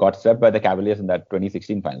got swept by the Cavaliers in that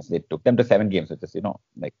 2016 finals. They took them to 7 games, which is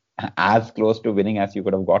like as close to winning as you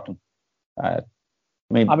could have gotten. I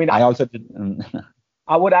mean, I also did.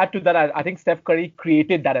 I would add to that. I think Steph Curry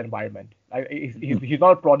created that environment. He's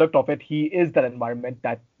not a product of it. He is that environment.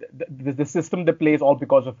 That the system that plays all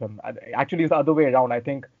because of him. Actually, it's the other way around. I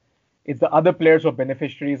think it's the other players who are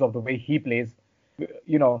beneficiaries of the way he plays.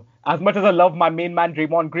 You know, as much as I love my main man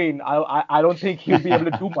Draymond Green, I don't think he'll be able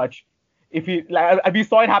to do much. If he we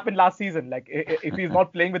saw it happen last season. Like if he's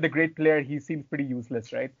not playing with a great player, he seems pretty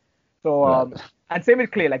useless, right? So and same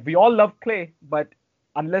with Clay. Like we all love Clay, but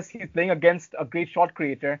unless he's playing against a great shot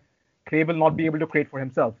creator, Clay will not be able to create for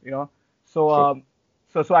himself. You know, so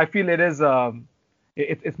I feel it is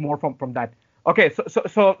it's more from that. Okay,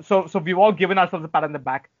 so we've all given ourselves a pat on the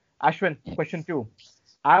back. Ashwin, question 2.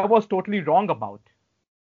 I was totally wrong about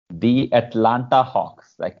the Atlanta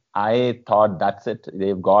Hawks. Like I thought that's it.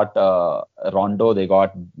 They've got Rondo, they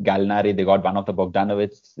got Gallinari, they got one of the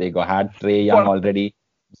Bogdanovic, they had Trae Young already.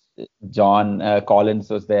 John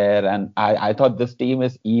Collins was there, and I thought this team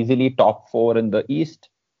is easily top 4 in the East,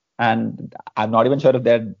 and I'm not even sure if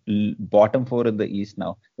they're bottom 4 in the East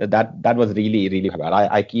now. That was really, really bad.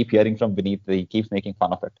 I keep hearing from Vineet, he keeps making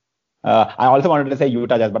fun of it. I also wanted to say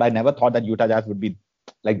Utah Jazz, but I never thought that Utah Jazz would be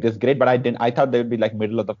like this great. But I thought they would be like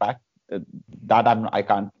middle of the pack. I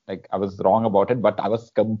can't, like, I was wrong about it, but I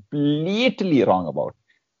was completely wrong about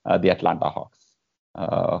the Atlanta Hawks.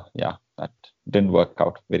 Yeah, that didn't work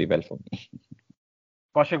out very well for me.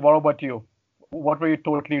 Kaushik, what about you? What were you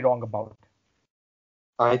totally wrong about?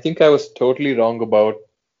 I think I was totally wrong about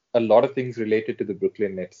a lot of things related to the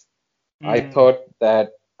Brooklyn Nets. I thought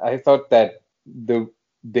that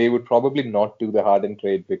they would probably not do the Harden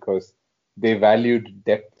trade because they valued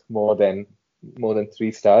depth more than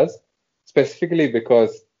 3 stars, specifically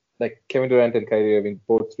because like Kevin Durant and Kyrie Irving,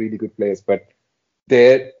 both really good players, but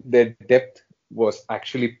their depth was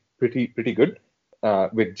actually pretty good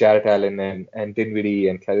with Jarrett Allen and Dinwiddie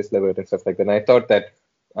and Caris LeVert and stuff like that. And I thought that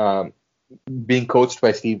being coached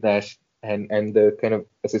by Steve Nash and the kind of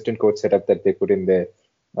assistant coach setup that they put in there,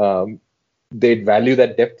 they'd value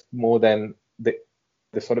that depth more than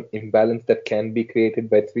the sort of imbalance that can be created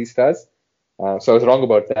by 3 stars. So I was wrong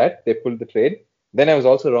about that. They pulled the trade. Then I was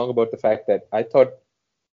also wrong about the fact that I thought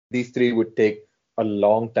these 3 would take a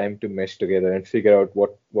long time to mesh together and figure out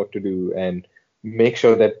what to do and make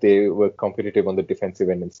sure that they were competitive on the defensive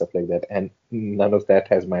end and stuff like that. And none of that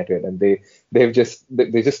has mattered. And they're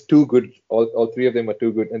just too good. All 3 of them are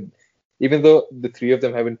too good. And even though the 3 of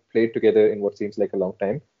them haven't played together in what seems like a long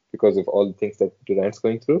time because of all the things that Durant's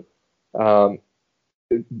going through,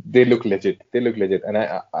 they look legit. And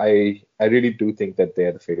I really do think that they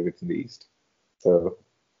are the favorites in the East. So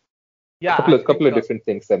yeah, a couple of different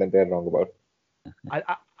things that they're wrong about.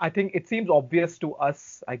 I think it seems obvious to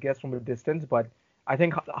us, I guess, from a distance, but I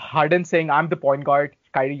think Harden saying I'm the point guard,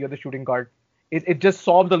 Kyrie, you're the shooting guard, it just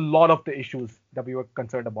solved a lot of the issues that we were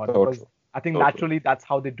concerned about, So because true. I think So true. naturally that's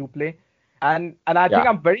how they do play, and I think Yeah.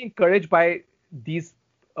 I'm very encouraged by these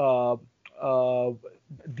uh, uh,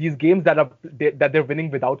 these games that they're winning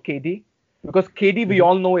without KD, because KD we Mhm.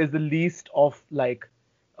 all know is the least of like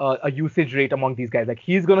a usage rate among these guys. Like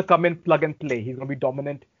he's gonna come in, plug and play. He's gonna be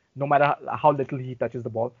dominant no matter how little he touches the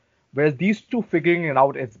ball. Whereas these two figuring it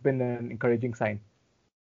out, it's been an encouraging sign.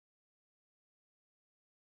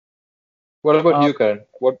 What about Uh, you, Karan?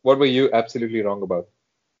 What were you absolutely wrong about?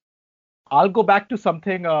 I'll go back to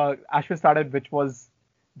something Ashwin started, which was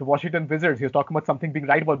the Washington Wizards. He was talking about something being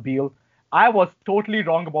right about Beal. I was totally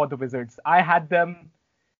wrong about the Wizards. I had them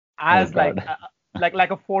Oh as God.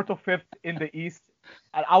 like a fourth or fifth in the East.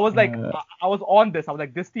 And I was like, Uh, I was on this. I was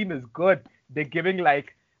like, this team is good. They're giving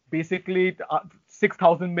like basically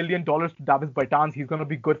 $6,000 million to Davis Bertans. He's gonna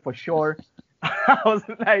be good for sure. I was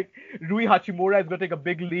like, Rui Hachimura is gonna take a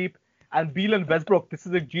big leap, and Beal and Westbrook. This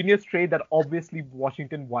is a genius trade that obviously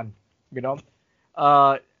Washington won. You know,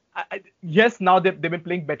 yes, now they've been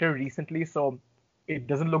playing better recently, so it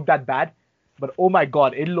doesn't look that bad. But oh my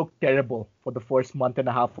God, it looked terrible for the first month and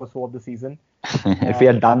a half or so of the season. if we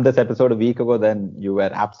had done this episode a week ago, then you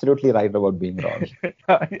were absolutely right about being wrong.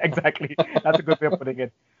 Exactly. That's a good way of putting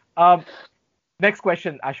it. Um, Next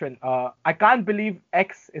question, Ashwin. I can't believe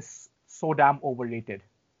X is so damn overrated.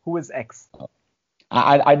 Who is X?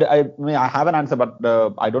 I mean, I have an answer, but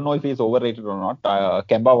I don't know if he's overrated or not.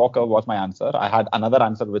 Kemba Walker was my answer. I had another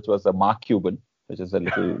answer, which was Mark Cuban, which is a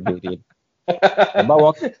little variant. Kemba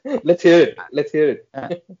Walker. Let's hear it. Let's hear it.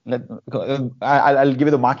 I'll give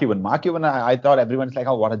you the Mark Cuban. Mark Cuban, I thought everyone's like,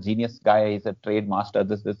 oh, what a genius guy. He's a trade master.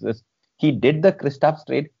 This. He did the Kristaps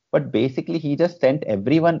trade, but basically he just sent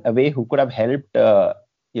everyone away who could have helped,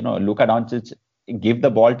 Luka Doncic give the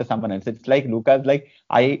ball to someone else. It's like Luka's like,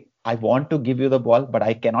 I want to give you the ball, but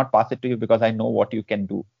I cannot pass it to you because I know what you can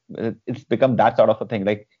do. It's become that sort of a thing.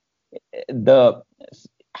 Like the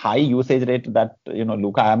high usage rate that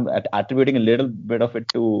Luka, I'm attributing a little bit of it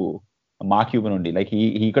to Mark Cuban only. Like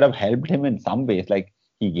he could have helped him in some ways. Like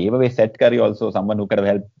he gave away Seth Curry, also someone who could have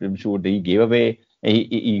helped him shoot. He gave away.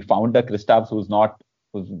 He found a Kristaps who's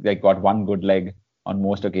like got one good leg on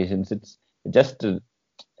most occasions. It's just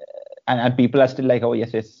and people are still like, oh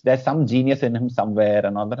yes, there's some genius in him somewhere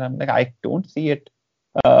and all that. I'm like, I don't see it.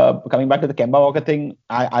 Coming back to the Kemba Walker thing,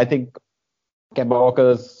 I think Kemba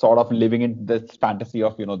Walker is sort of living in this fantasy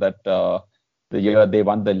of that the year they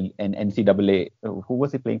won the NCAA. Who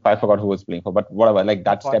was he playing for? I forgot who was playing for, but whatever. Like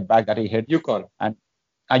that step back that he hit. UConn. And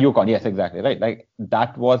UConn, yes, exactly, right. Like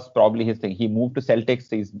that was probably his thing. He moved to Celtics.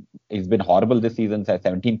 He's been horrible this season. At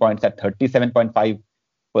 17 points, at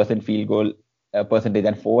 37.5% field goal percentage,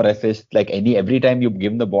 and 4 assists. Like every time you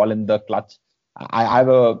give him the ball in the clutch,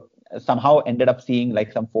 I've somehow ended up seeing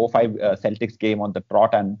like some 4-5 Celtics game on the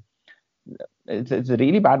trot, and it's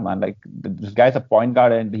really bad, man. Like this guy's a point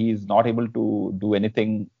guard and he's not able to do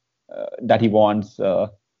anything that he wants. 4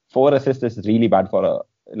 assists is really bad for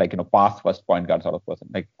a pass first point guard sort of person.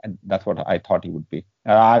 Like, and that's what I thought he would be.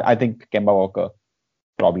 I think Kemba Walker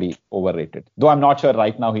probably overrated, though I'm not sure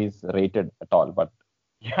right now he's rated at all. But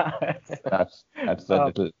yeah, that's a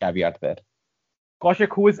little caveat there.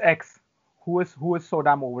 Kaushik, who is X? Who is so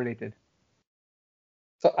damn overrated?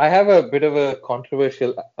 So I have a bit of a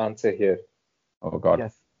controversial answer here. Oh God.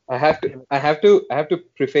 Yes. I have to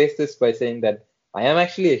preface this by saying that I am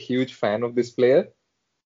actually a huge fan of this player,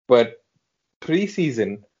 but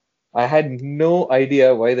pre-season I had no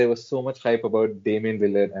idea why there was so much hype about Damian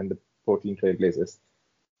Lillard and the Portland Trail Blazers.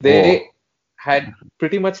 They had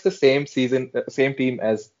pretty much the same team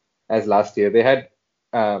as last year. They had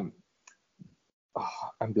I'm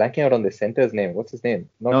blanking out on the center's name. What's his name?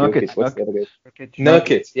 Not Jokic. What's the other guy?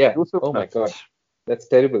 Nurkic. Yeah. Oh my God, that's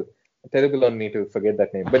terrible. Terrible on me to forget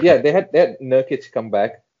that name. But yeah, they had Nurkic come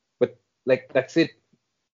back, but like that's it.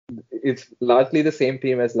 It's largely the same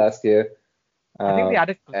team as last year. I think they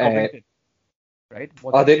added Covington, right?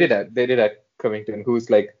 They did add Covington, who's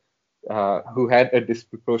like who had a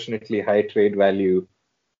disproportionately high trade value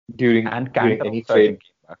during any trade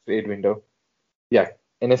window. Yeah,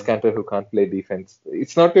 Enes Kanter, who can't play defense.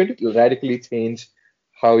 It's not going to radically change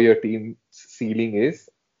how your team's ceiling is,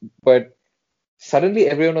 but suddenly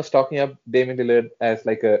everyone was talking up Damian Lillard as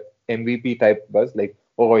like a MVP type buzz, like,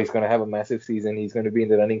 oh, he's going to have a massive season, he's going to be in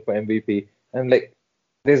the running for MVP. And like,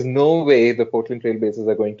 there's no way the Portland Trail Blazers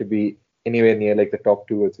are going to be anywhere near like the top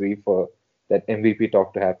 2 or 3 for that MVP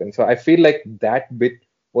talk to happen. So I feel like that bit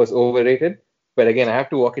was overrated. But again, I have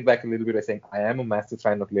to walk it back a little bit by saying I am a massive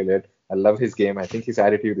fan of Lillard. I love his game. I think his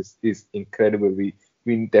attitude is incredible. We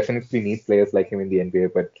definitely need players like him in the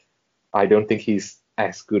NBA, but I don't think he's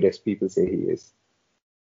as good as people say he is.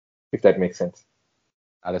 If that makes sense.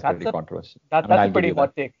 That is pretty controversial. That's a pretty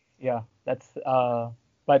hot take. Yeah, that's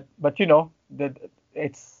but you know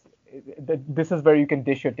this is where you can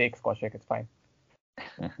dish your takes, Kaushik. It's fine.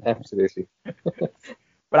 Absolutely.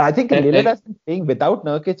 But I think Lillard has been playing without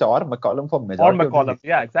Nurkic or McCollum for majority. Or McCollum,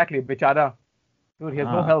 yeah, exactly. Bichara, dude, he has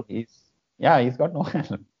no help. He's got no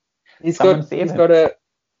help. He's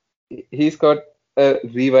got a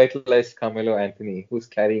revitalized Carmelo Anthony who's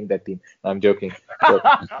carrying that team. I'm joking.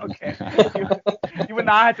 Okay. Even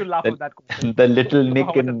I had to laugh at that question. The little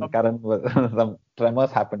nick in Karan, some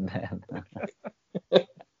tremors happened there.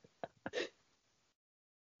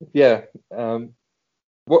 Yeah.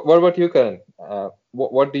 What about you, Karan?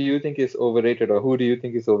 What do you think is overrated, or who do you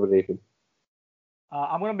think is overrated?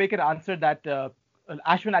 I'm going to make an answer that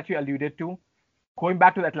Ashwin actually alluded to. Going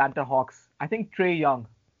back to the Atlanta Hawks, I think Trae Young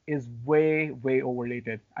is way, way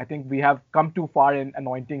overrated. I think we have come too far in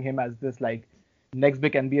anointing him as this like next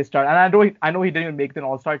big NBA star. And I know he didn't even make the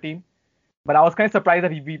All-Star team, but I was kind of surprised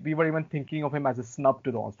that we were even thinking of him as a snub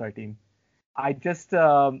to the All-Star team. I just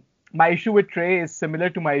my issue with Trae is similar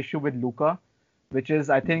to my issue with Luka, which is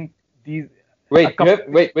I think these. Wait.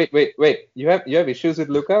 You have issues with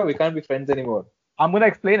Luka? We can't be friends anymore. I'm gonna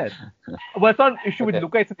explain it. Well, it's not an issue with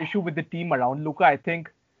Luka. It's an issue with the team around Luka. I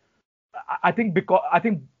think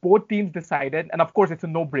both teams decided, and of course it's a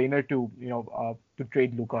no-brainer to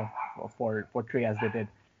trade Luka for Trae as they did.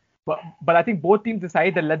 But I think both teams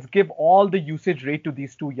decided that let's give all the usage rate to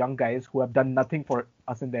these two young guys who have done nothing for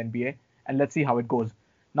us in the NBA, and let's see how it goes.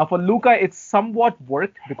 Now for Luka, it's somewhat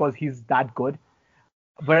worked because he's that good.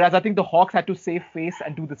 Whereas I think the Hawks had to save face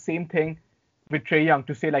and do the same thing with Trae Young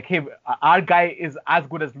to say like, hey, our guy is as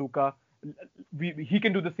good as Luka. He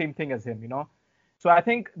can do the same thing as him, So I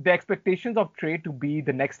think the expectations of Trae to be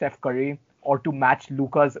the next Steph Curry or to match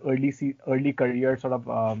Luka's early career sort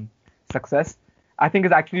of success, I think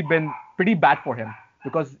has actually been pretty bad for him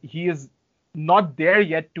because he is not there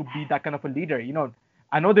yet to be that kind of a leader.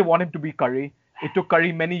 I know they want him to be Curry. It took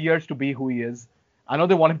Curry many years to be who he is. I know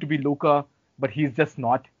they want him to be Luka, but he's just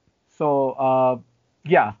not. So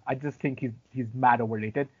yeah, I just think he's mad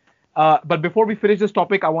overrated. But before we finish this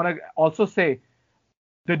topic, I want to also say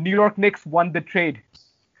the New York Knicks won the trade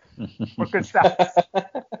for Kristaps.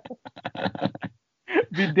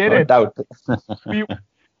 We did it. No doubt.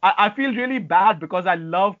 I feel really bad because I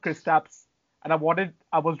love Kristaps and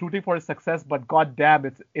I was rooting for his success, but god damn,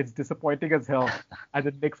 it's disappointing as hell. And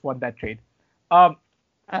the Knicks won that trade.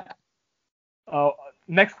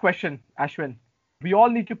 Next question, Ashwin. We all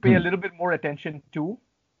need to pay a little bit more attention to.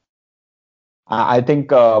 I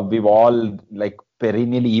think we've all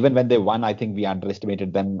perennially, even when they won, I think we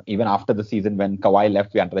underestimated them. Even after the season when Kawhi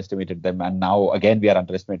left, we underestimated them, and now again we are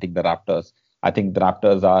underestimating the Raptors. I think the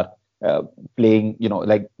Raptors are playing,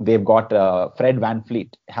 they've got Fred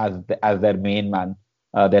VanVleet as their main man.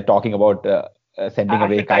 They're talking about sending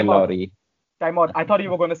away Kyle Lowry. Time out. I thought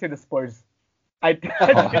you were going to say the Spurs.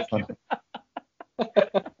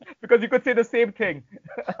 Because you could say the same thing.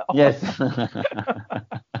 Yes.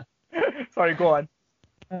 Sorry, go on.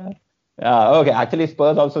 Okay, actually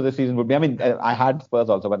Spurs also this season would be. I mean, I had Spurs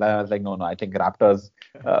also, but then I was like, no, I think Raptors,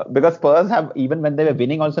 because Spurs have, even when they were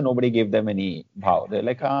winning also, nobody gave them any bhav. They're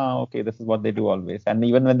like, okay, this is what they do always. And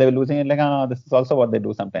even when they were losing, like, this is also what they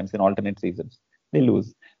do sometimes in alternate seasons. They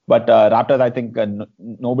lose. But Raptors, I think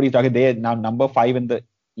nobody's talking. They're now number 5 in the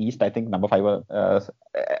East. I think number 5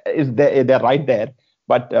 is there. They're right there.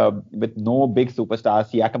 But with no big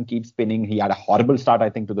superstars, Siakam keeps spinning. He had a horrible start, I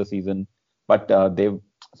think, to the season. But they've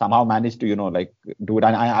somehow managed to, do it.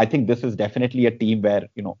 And I think this is definitely a team where,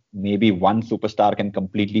 maybe one superstar can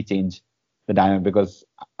completely change the dynamic, because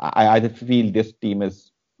I feel this team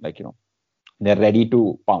is they're ready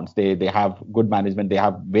to pounce. They have good management. They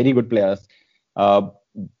have very good players.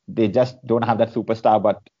 They just don't have that superstar,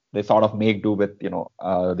 but they sort of make do with,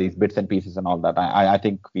 these bits and pieces and all that. I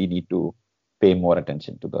think we need to pay more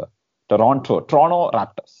attention to the Toronto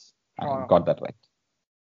Raptors. I got that right.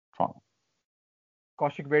 Toronto.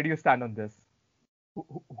 Kaushik, where do you stand on this?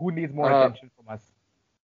 Who needs more attention from us?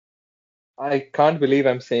 I can't believe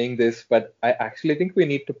I'm saying this, but I actually think we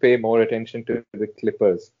need to pay more attention to the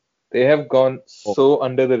Clippers. They have gone so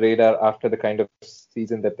under the radar after the kind of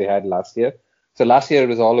season that they had last year. So last year it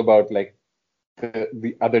was all about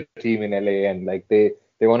the other team in LA, and they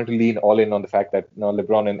wanted to lean all in on the fact that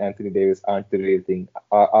LeBron and Anthony Davis aren't the real thing.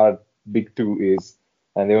 Our big two is,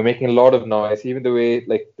 and they were making a lot of noise. Even the way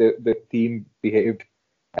the team behaved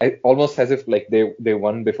almost as if like they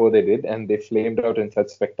won before they did, and they flamed out in such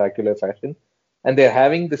spectacular fashion. And they're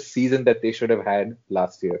having the season that they should have had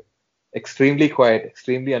last year. Extremely quiet,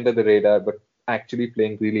 extremely under the radar, but actually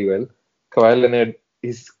playing really well. Kawhi Leonard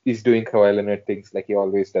is doing Kawhi Leonard things like he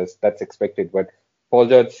always does. That's expected. But Paul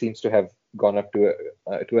George seems to have gone up to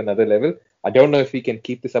another level. I don't know if he can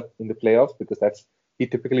keep this up in the playoffs because he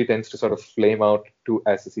typically tends to sort of flame out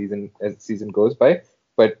as the season goes by.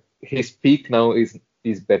 But his peak now is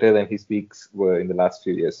better than his peaks were in the last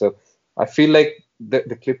few years. So I feel like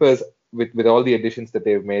the Clippers, with all the additions that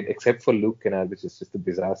they've made, except for Luke Kennard, which is just a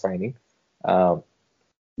bizarre signing,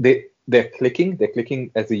 they're clicking. They're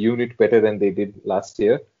clicking as a unit better than they did last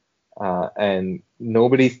year, and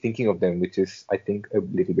nobody's thinking of them, which is, I think, a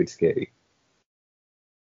little bit scary.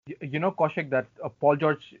 You know, Kaushik, that Paul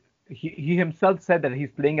George, he himself said that he's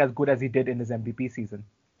playing as good as he did in his MVP season.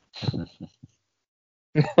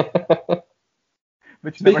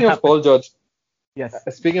 Which Speaking of Paul George, yes.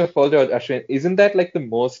 Speaking of Paul George, Ashwin, isn't that like the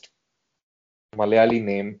most Malayali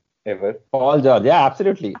name ever? Paul George, yeah,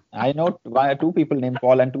 absolutely. I know two people named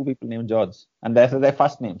Paul and two people named George, and those are their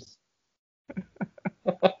first names.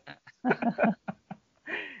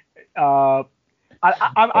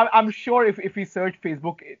 I'm sure if we search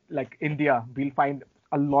Facebook like India, we'll find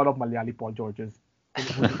a lot of Malayali Paul Georges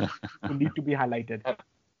who need to be highlighted.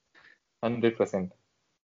 100%.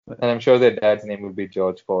 And I'm sure their dad's name will be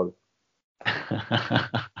George Paul.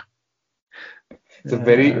 It's a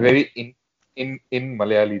very, very in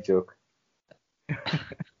Malayali joke.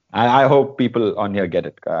 I hope people on here get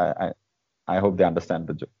it. I hope they understand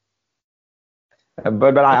the joke.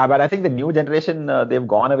 But I think the new generation, they've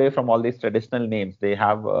gone away from all these traditional names. They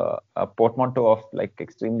have a portmanteau of like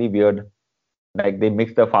extremely weird, like they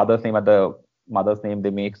mix the father's name and the mother's name. They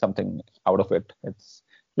make something out of it. It's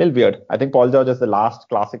a little weird. I think Paul George is the last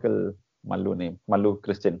classical Mallu name, Mallu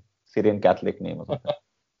Christian, Syrian Catholic name or something.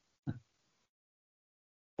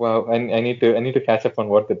 Wow, I need to catch up on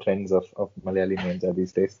what the trends of Malayali names are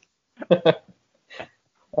these days.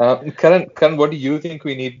 Karan, what do you think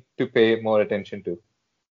we need to pay more attention to?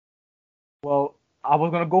 Well, I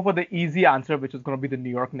was gonna go for the easy answer, which is gonna be the New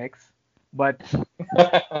York Knicks, but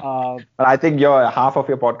but I think half of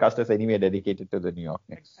your podcast is anyway dedicated to the New York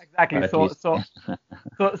Knicks. Exactly. So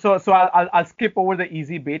I'll skip over the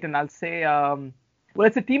easy bait and I'll say, well,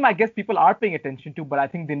 it's a team I guess people are paying attention to, but I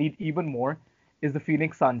think they need even more. Is the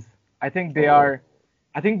Phoenix Suns. I think they're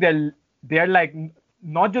like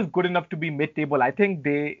not just good enough to be mid-table. I think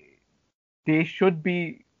they should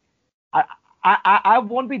be. I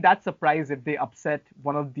won't be that surprised if they upset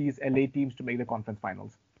one of these LA teams to make the conference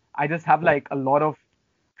finals. I just have like a lot of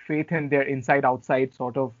faith in their inside-outside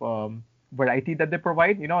sort of variety that they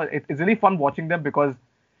provide. You know, it's really fun watching them because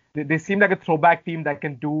they seem like a throwback team that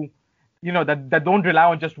can do, you know, that don't rely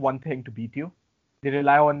on just one thing to beat you. They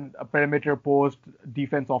rely on a perimeter, post,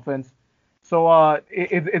 defense, offense. So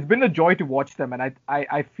it's been a joy to watch them, and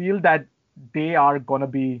I feel that they are gonna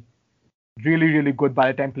be really, really good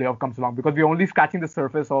by the time playoff comes along because we're only scratching the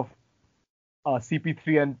surface of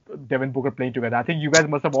CP3 and Devin Booker playing together. I think you guys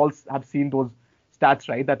must have all have seen those stats,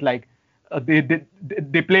 right? That like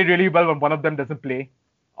they play really well when one of them doesn't play,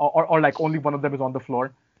 or like only one of them is on the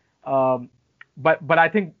floor. But I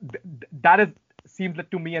think that seems like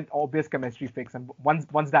to me an obvious chemistry fix, and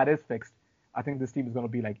once that is fixed, I think this team is going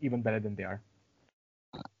to be like even better than they are.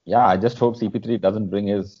 Yeah, I just hope CP3 doesn't bring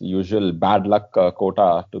his usual bad luck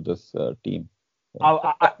quota to this team.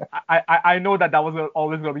 I know that was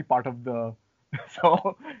always going to be part of the.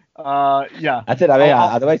 So yeah. That's it.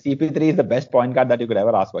 Otherwise, CP3 is the best point guard that you could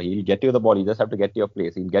ever ask for. He'll get you the ball. You just have to get to your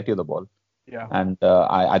place. He'll get you the ball. Yeah. And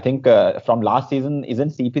I think from last season,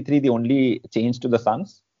 isn't CP3 the only change to the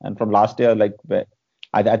Suns? And from last year, like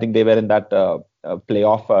I think they were in that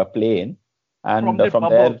playoff play-in, and from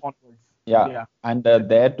there, yeah, and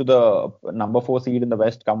there to the number 4 seed in the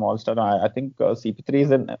West come All-Star. I think CP3 is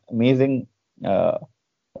an amazing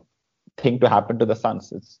thing to happen to the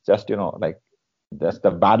Suns. It's just like just the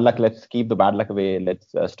bad luck. Let's keep the bad luck away.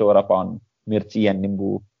 Let's store up on Mirchi and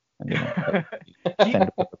Nimbu, and send it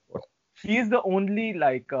to the court. He is the only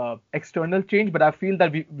like external change, but I feel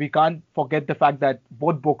that we can't forget the fact that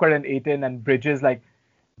both Booker and Ayton and Bridges, like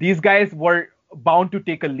these guys were bound to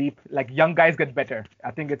take a leap. Like young guys get better.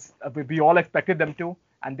 I think it's we all expected them to,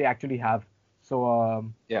 and they actually have. So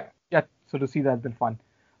yeah. So to see that has been fun.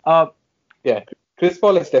 Yeah, Chris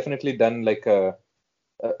Paul has definitely done like a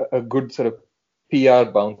good sort of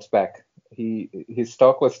PR bounce back. His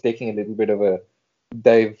stock was taking a little bit of a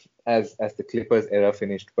dive as the Clippers era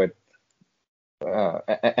finished, but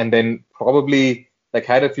and then probably like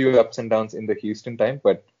had a few ups and downs in the Houston time,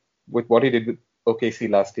 but with what he did OKC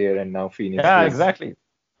last year and now Phoenix. Yeah, is- exactly.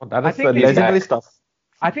 That I is think legendary back. stuff.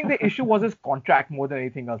 I think the issue was his contract more than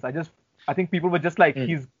anything else. I think people were just like,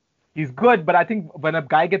 Mm. he's good, but I think when a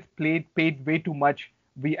guy gets paid way too much,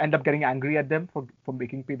 we end up getting angry at them for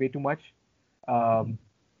making pay way too much, um,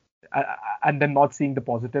 and then not seeing the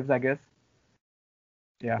positives, I guess.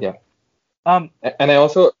 Yeah. Yeah. Um. And I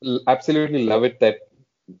also absolutely love it that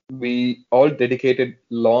we all dedicated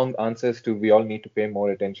long answers to we all need to pay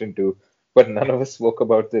more attention to, but none of us spoke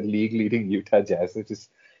about the league leading Utah Jazz, which is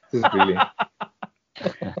brilliant.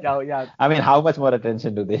 Yeah. I mean, how much more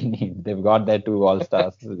attention do they need? They've got their two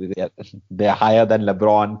all-stars. They're higher than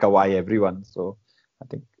LeBron, Kawhi, everyone. So I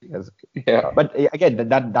think, yes. Yeah. But again,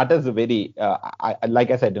 that is a very, like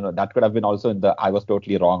I said, that could have been also in the I was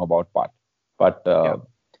totally wrong about part. But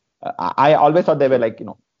I always thought they were like,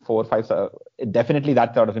 4 or 5, definitely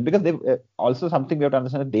that sort of thing. Because they also something we have to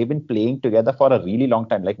understand that they've been playing together for a really long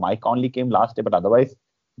time. Like Mike Conley came last year, but otherwise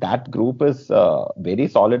that group is very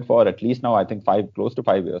solid for at least now, I think close to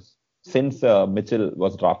 5 years since Mitchell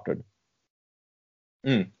was drafted.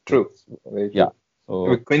 True. Very true. Yeah. So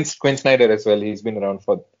With Quinn Snyder as well, he's been around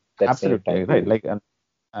for that same absolutely time. right. Like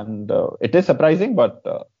and it is surprising, but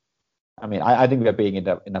I mean, I think we are paying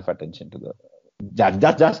enough attention to the Jazz.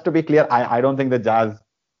 Just to be clear, I don't think the Jazz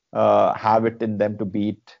have it in them to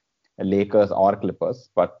beat Lakers or Clippers,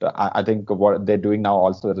 but I think what they're doing now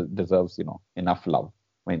also deserves enough love.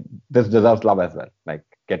 I mean, this deserves love as well, like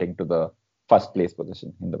getting to the first place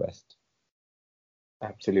position in the West.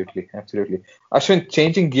 Absolutely. Ashwin,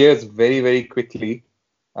 changing gears very, very quickly.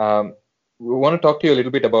 We want to talk to you a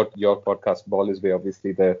little bit about your podcast, Ball is Way.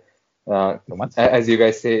 Obviously, as you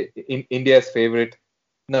guys say, in India's favorite.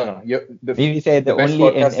 No. We say the best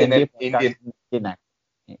only podcast in an Indian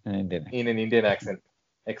in an Indian accent.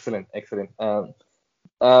 Excellent.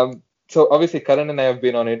 So obviously, Karan and I have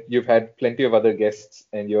been on it. You've had plenty of other guests,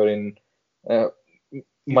 and you're in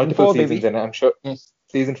multiple 4, seasons, baby. and I'm sure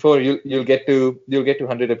season 4 you'll get to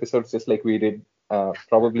 100 episodes just like we did,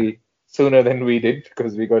 probably sooner than we did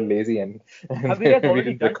because we got lazy and Have you guys we already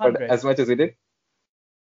didn't done record 100? as much as we did.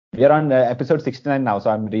 We are on episode 69 now, so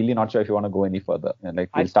I'm really not sure if you want to go any further. Like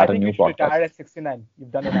we'll I start a think new you should podcast. retire at 69.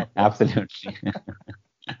 You've done enough. Absolutely.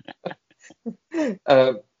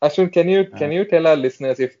 Ashwin, can you tell our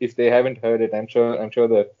listeners if they haven't heard it? I'm sure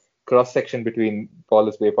the cross section between Ball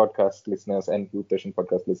is Way podcast listeners and Hoop Darshan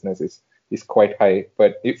podcast listeners is quite high.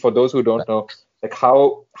 But for those who don't know, like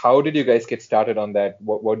how did you guys get started on that?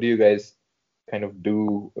 What do you guys kind of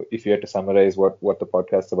do if you had to summarize what the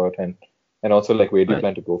podcast's about, and also like where do you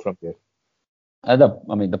plan to go from here?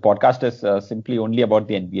 The podcast is simply only about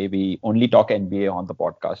the NBA. We only talk NBA on the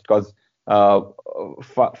podcast because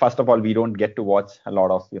first of all, we don't get to watch a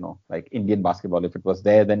lot of like Indian basketball. If it was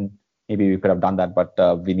there, then maybe we could have done that. But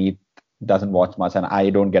Vineet doesn't watch much, and I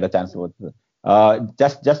don't get a chance to watch.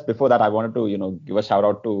 Just before that, I wanted to give a shout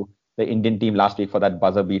out to the Indian team last week for that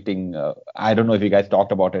buzzer beating. I don't know if you guys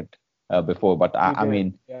talked about it before, but I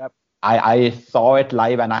mean, I saw it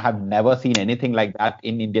live, and I have never seen anything like that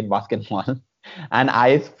in Indian basketball. And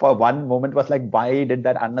I, for one moment, was like, why did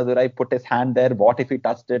that Annadurai put his hand there? What if he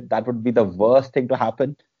touched it? That would be the worst thing to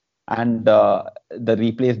happen. And the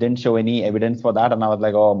replays didn't show any evidence for that. And I was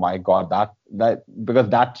like, oh my God, that because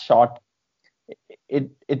that shot,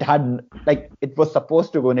 it had like it was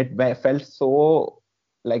supposed to go, and it felt so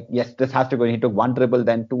like, yes, this has to go. And he took one dribble,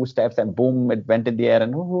 then 2 steps, and boom, it went in the air,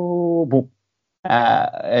 and boom.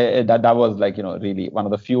 That was like really one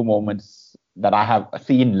of the few moments that I have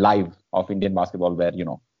seen live of Indian basketball where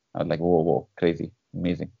I was like, whoa, crazy,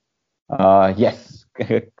 amazing. Yes.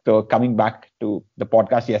 So coming back to the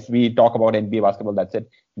podcast, yes, we talk about NBA basketball. That's it.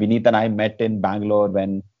 Vineet and I met in Bangalore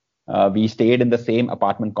when we stayed in the same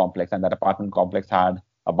apartment complex, and that apartment complex had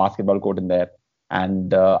a basketball court in there.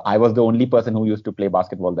 And I was the only person who used to play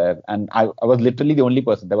basketball there. And I was literally the only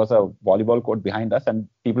person. There was a volleyball court behind us, and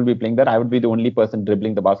people would be playing there. I would be the only person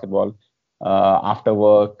dribbling the basketball. After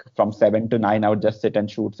work, from 7 to 9, I would just sit and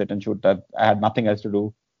shoot. I had nothing else to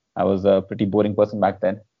do. I was a pretty boring person back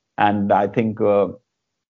then. And I think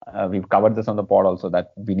we've covered this on the pod also,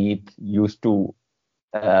 that Vineet used to,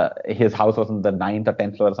 his house was on the 9th or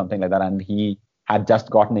 10th floor or something like that. And he had just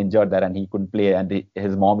gotten injured there and he couldn't play. And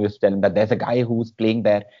his mom used to tell him that there's a guy who's playing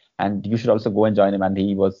there and you should also go and join him. And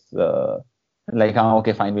he was like, oh,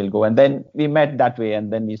 okay, fine, we'll go. And then we met that way.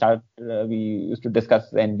 And then we used to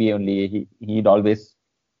discuss NBA only. He'd always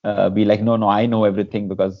be like, no, I know everything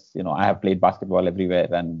because, I have played basketball everywhere.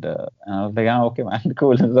 And I was like, oh, okay, man,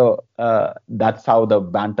 cool. So that's how the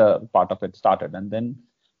banter part of it started. And then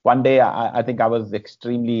one day, I think I was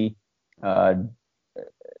extremely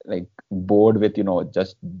like bored with,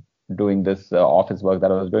 just doing this office work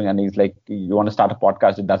that I was doing, and he's like, "You want to start a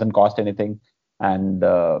podcast? It doesn't cost anything, and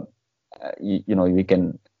you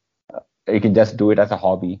can just do it as a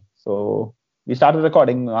hobby." So we started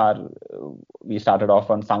recording. We started off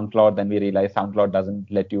on SoundCloud. Then we realized SoundCloud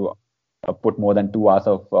doesn't let you put more than 2 hours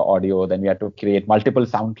of audio. Then we had to create multiple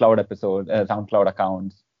SoundCloud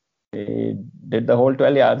accounts. We did the whole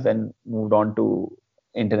 12 hours and moved on to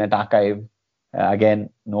Internet Archive. Again,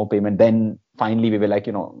 no payment. Then finally we were like,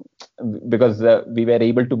 because we were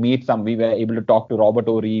able to we were able to talk to Robert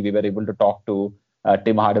Ory, we were able to talk to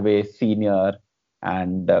Tim Hardaway Sr.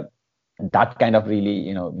 And that kind of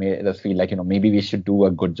really, made us feel like, maybe we should do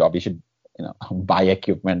a good job. We should, buy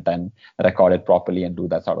equipment and record it properly and do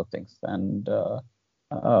that sort of things. And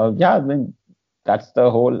I mean, that's the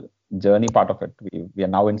whole journey part of it. We are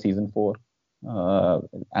now in season 4,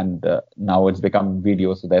 and now it's become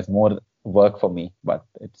video, so there's more work for me. But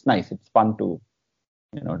it's nice. It's fun to,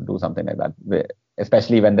 do something like that,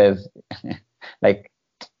 especially when there's like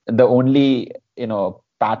the only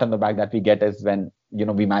pat on the back that we get is when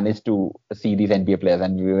we manage to see these NBA players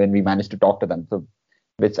and when we manage to talk to them. So,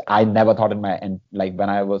 which I never thought like when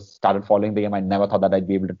I started following the game, I never thought that I'd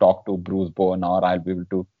be able to talk to Bruce Bowen or I'll be able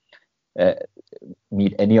to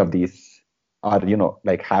meet any of these, or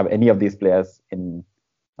like have any of these players in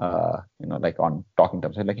like on talking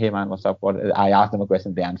terms. So like, hey man, what's up? I asked them a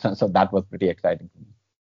question, they answered. So that was pretty exciting for me.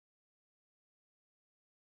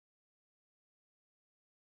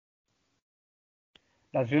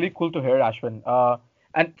 That's really cool to hear, Ashwin.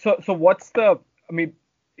 And so what's the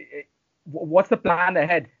plan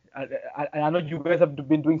ahead? I know you guys have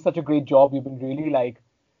been doing such a great job. You've been really like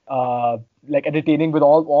entertaining with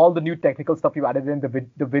all the new technical stuff you've added in.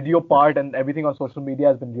 The video part and everything on social media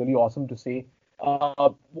has been really awesome to see.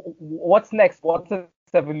 What's next? What's the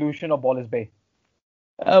evolution of Ballers Bay?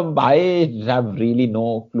 I have really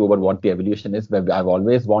no clue about what the evolution is. But I've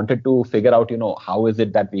always wanted to figure out, how is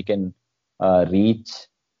it that we can reach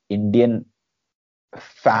Indian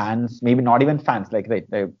fans, maybe not even fans,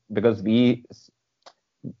 because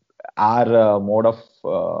our mode of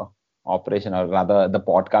operation, or rather the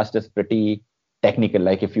podcast, is pretty technical.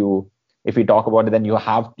 Like if we talk about it, then you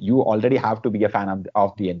already have to be a fan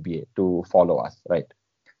of the NBA to follow us, right?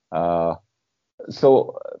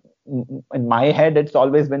 So in my head, it's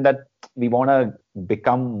always been that we want to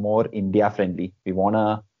become more India friendly. We want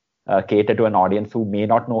to cater to an audience who may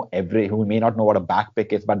not know what a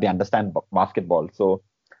backpick is, but they understand basketball. So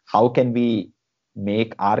how can we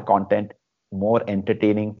make our content more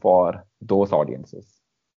entertaining for those audiences?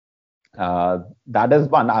 That is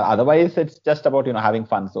one. Otherwise, it's just about having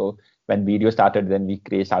fun. So when video started, then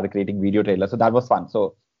we started creating video trailers. So that was fun.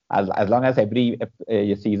 So as long as every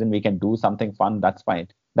season we can do something fun, that's fine.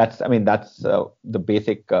 That's the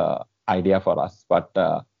basic idea for us. But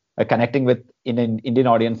connecting with an Indian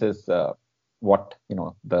audience is what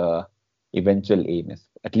the eventual aim is,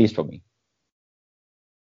 at least for me.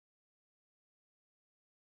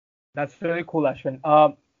 That's really cool, Ashwin.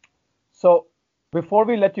 So before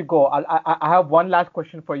we let you go, I have one last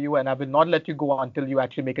question for you, and I will not let you go until you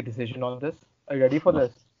actually make a decision on this. Are you ready for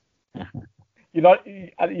this? You're not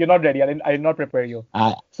ready. I did not prepare you.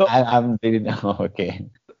 I'm ready now. Okay.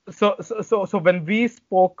 So when we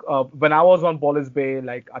spoke, when I was on Ballers Bay,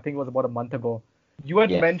 like I think it was about a month ago, you had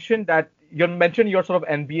mentioned your sort of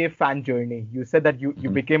NBA fan journey. You said that you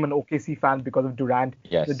became an OKC fan because of Durant.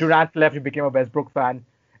 Yes. The Durant left, you became a Westbrook fan.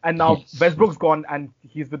 And now Westbrook's gone and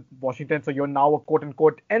he's with Washington, so you're now a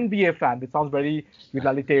quote-unquote NBA fan. It sounds very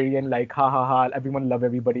utilitarian, like ha ha ha, everyone love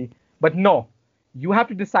everybody. But no, you have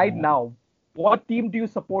to decide now. What team do you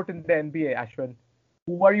support in the NBA, Ashwin?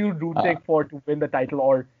 Who are you rooting for to win the title,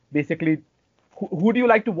 or basically, who do you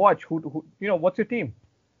like to watch? Who what's your team?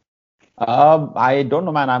 I don't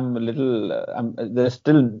know, man. I'm a little. There's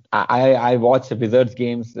still. I watch Wizards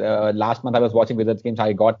games. Last month I was watching Wizards games.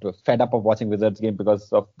 I got fed up of watching Wizards games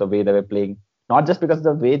because of the way they were playing. Not just because of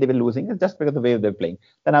the way they were losing, it's just because of the way they were playing.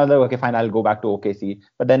 Then I was like, okay, fine, I'll go back to OKC.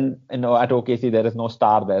 But then at OKC there is no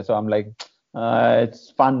star there, so I'm like,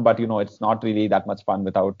 it's fun, but it's not really that much fun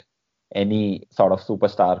without any sort of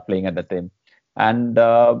superstar playing at the time. And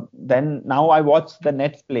then now I watch the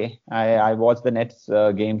Nets play. I watch the Nets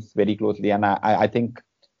games very closely, and I think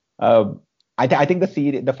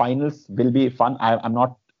the finals will be fun. I'm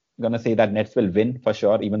not gonna say that Nets will win for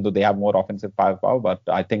sure, even though they have more offensive firepower. But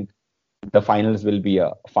I think the finals will be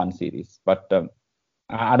a fun series. But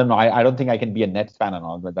I don't know. I don't think I can be a Nets fan and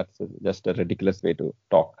all, but that's just a ridiculous way to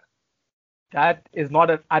talk. That is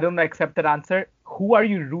not I don't accept that answer. Who are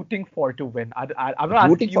you rooting for to win? I'm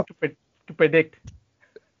not asking you to predict.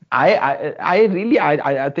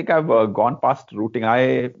 I think I've gone past rooting.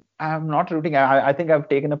 I I'm not rooting. I think I've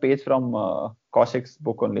taken a page from Kaushik's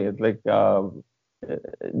book only. It's like I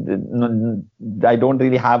don't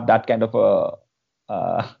really have that kind of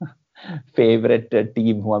a favorite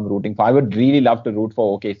team who I'm rooting for. I would really love to root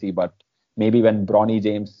for OKC, but maybe when Bronny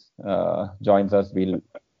James joins us, we'll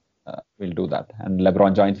do that. And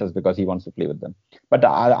LeBron joins us because he wants to play with them. But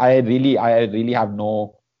I really have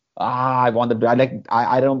no. I want the.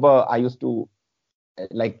 I remember I used to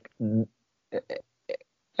like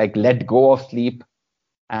let go of sleep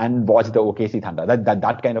and watch the OKC Thunder.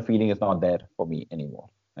 That kind of feeling is not there for me anymore.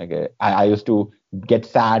 Like I used to get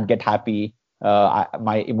sad, get happy.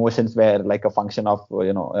 My emotions were like a function of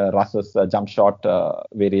Russ's jump shot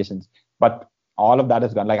variations. But all of that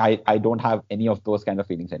is gone. Like I don't have any of those kind of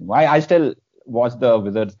feelings anymore. I still watch the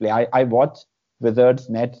Wizards play. I watch Wizards,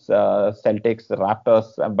 Nets, Celtics,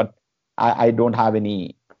 Raptors, but I don't have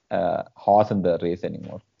any horse in the race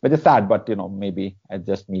anymore. Which is sad, but maybe it's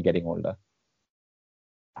just me getting older.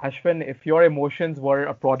 Ashwin, if your emotions were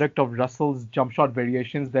a product of Russell's jump shot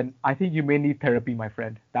variations, then I think you may need therapy, my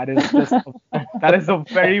friend. That is just that is a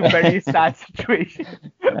very, very sad situation.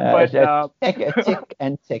 But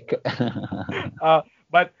check.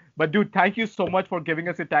 But dude, thank you so much for giving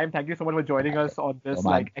us your time. Thank you so much for joining us on this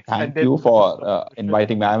extended. Thank you for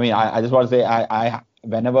inviting me. I mean, I just want to say I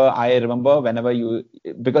whenever you,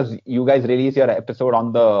 because you guys release your episode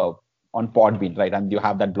on Podbean, right? And you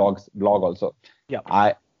have that blog also.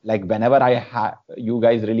 Yeah. Whenever you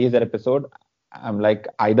guys release an episode, I'm like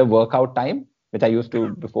either workout time, which I used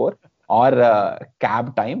to before, or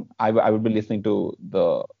cab time. I would be listening to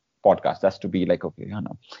the podcast just to be like, okay,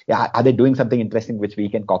 are they doing something interesting which we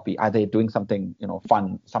can copy? Are they doing something,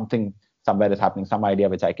 fun, something somewhere is happening, some idea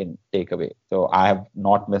which I can take away? So I have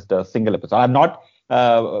not missed a single episode. I'm not,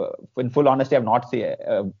 in full honesty, I've not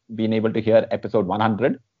been able to hear episode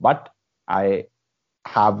 100, but I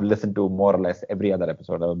have listened to more or less every other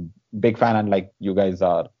episode. I'm a big fan, and like you guys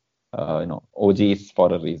are, OGs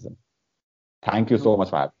for a reason. Thank you so much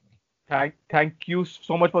for having me. Thank you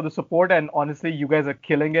so much for the support, and honestly, you guys are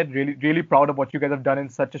killing it. Really, really proud of what you guys have done in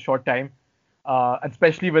such a short time,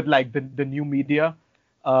 especially with like the new media.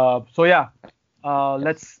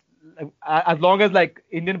 Let's, as long as like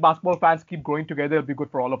Indian basketball fans keep growing together, it'll be good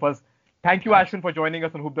for all of us. Thank you, Ashwin, for joining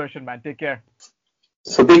us on Hoop Darshan, man. Take care.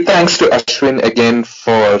 So big thanks to Ashwin again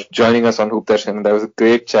for joining us on Hoop Darshan. That was a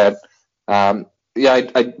great chat. I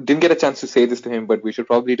didn't get a chance to say this to him, but we should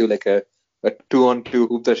probably do like a 2-on-2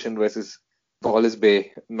 Hoop Darshan versus Ballers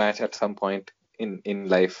Bay match at some point in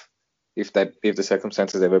life, if the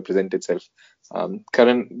circumstances ever present itself.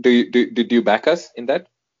 Karan, did you back us in that?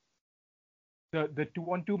 The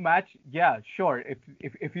 2-on-2 match, yeah, sure.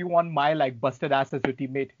 If you want my like busted ass as your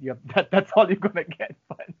teammate, that's all you're gonna get.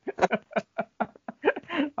 But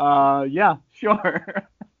yeah, sure.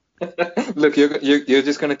 Look, you're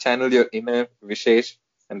just gonna channel your inner Vishesh,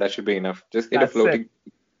 and that should be enough. Just hit a floating.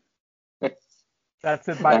 That's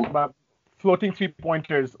it. My floating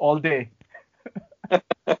 3-pointers all day.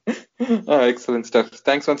 Excellent stuff.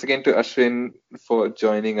 Thanks once again to Ashwin for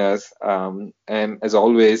joining us. And as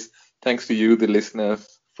always, thanks to you, the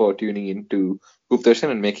listeners, for tuning in to Hoop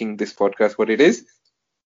Darshan and making this podcast what it is.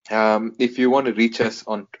 If you want to reach us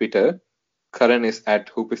on Twitter, Karan is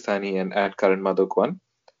at Hoopistani and at Karan Madhokwan.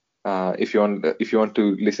 If you want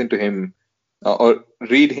to listen to him or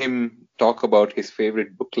read him talk about his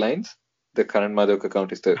favorite book lines, the Karan Madhok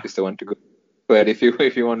account is the one to go. But if you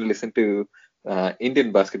want to listen to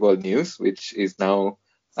Indian basketball news, which is now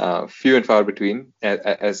few and far between,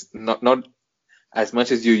 as not as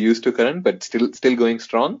much as you used to, Karan, but still going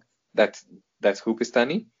strong, that's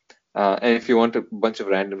Hoopistani. And if you want a bunch of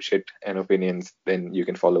random shit and opinions, then you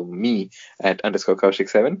can follow me at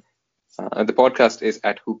 _Kaushik7. The podcast is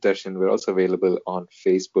at Hoop Darshan. We're also available on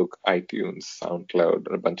Facebook, iTunes, SoundCloud,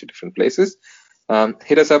 and a bunch of different places.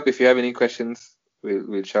 Hit us up if you have any questions.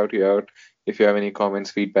 We'll shout you out. If you have any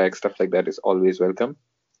comments, feedback, stuff like that is always welcome.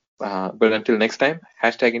 But until next time,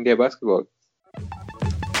 #India Basketball.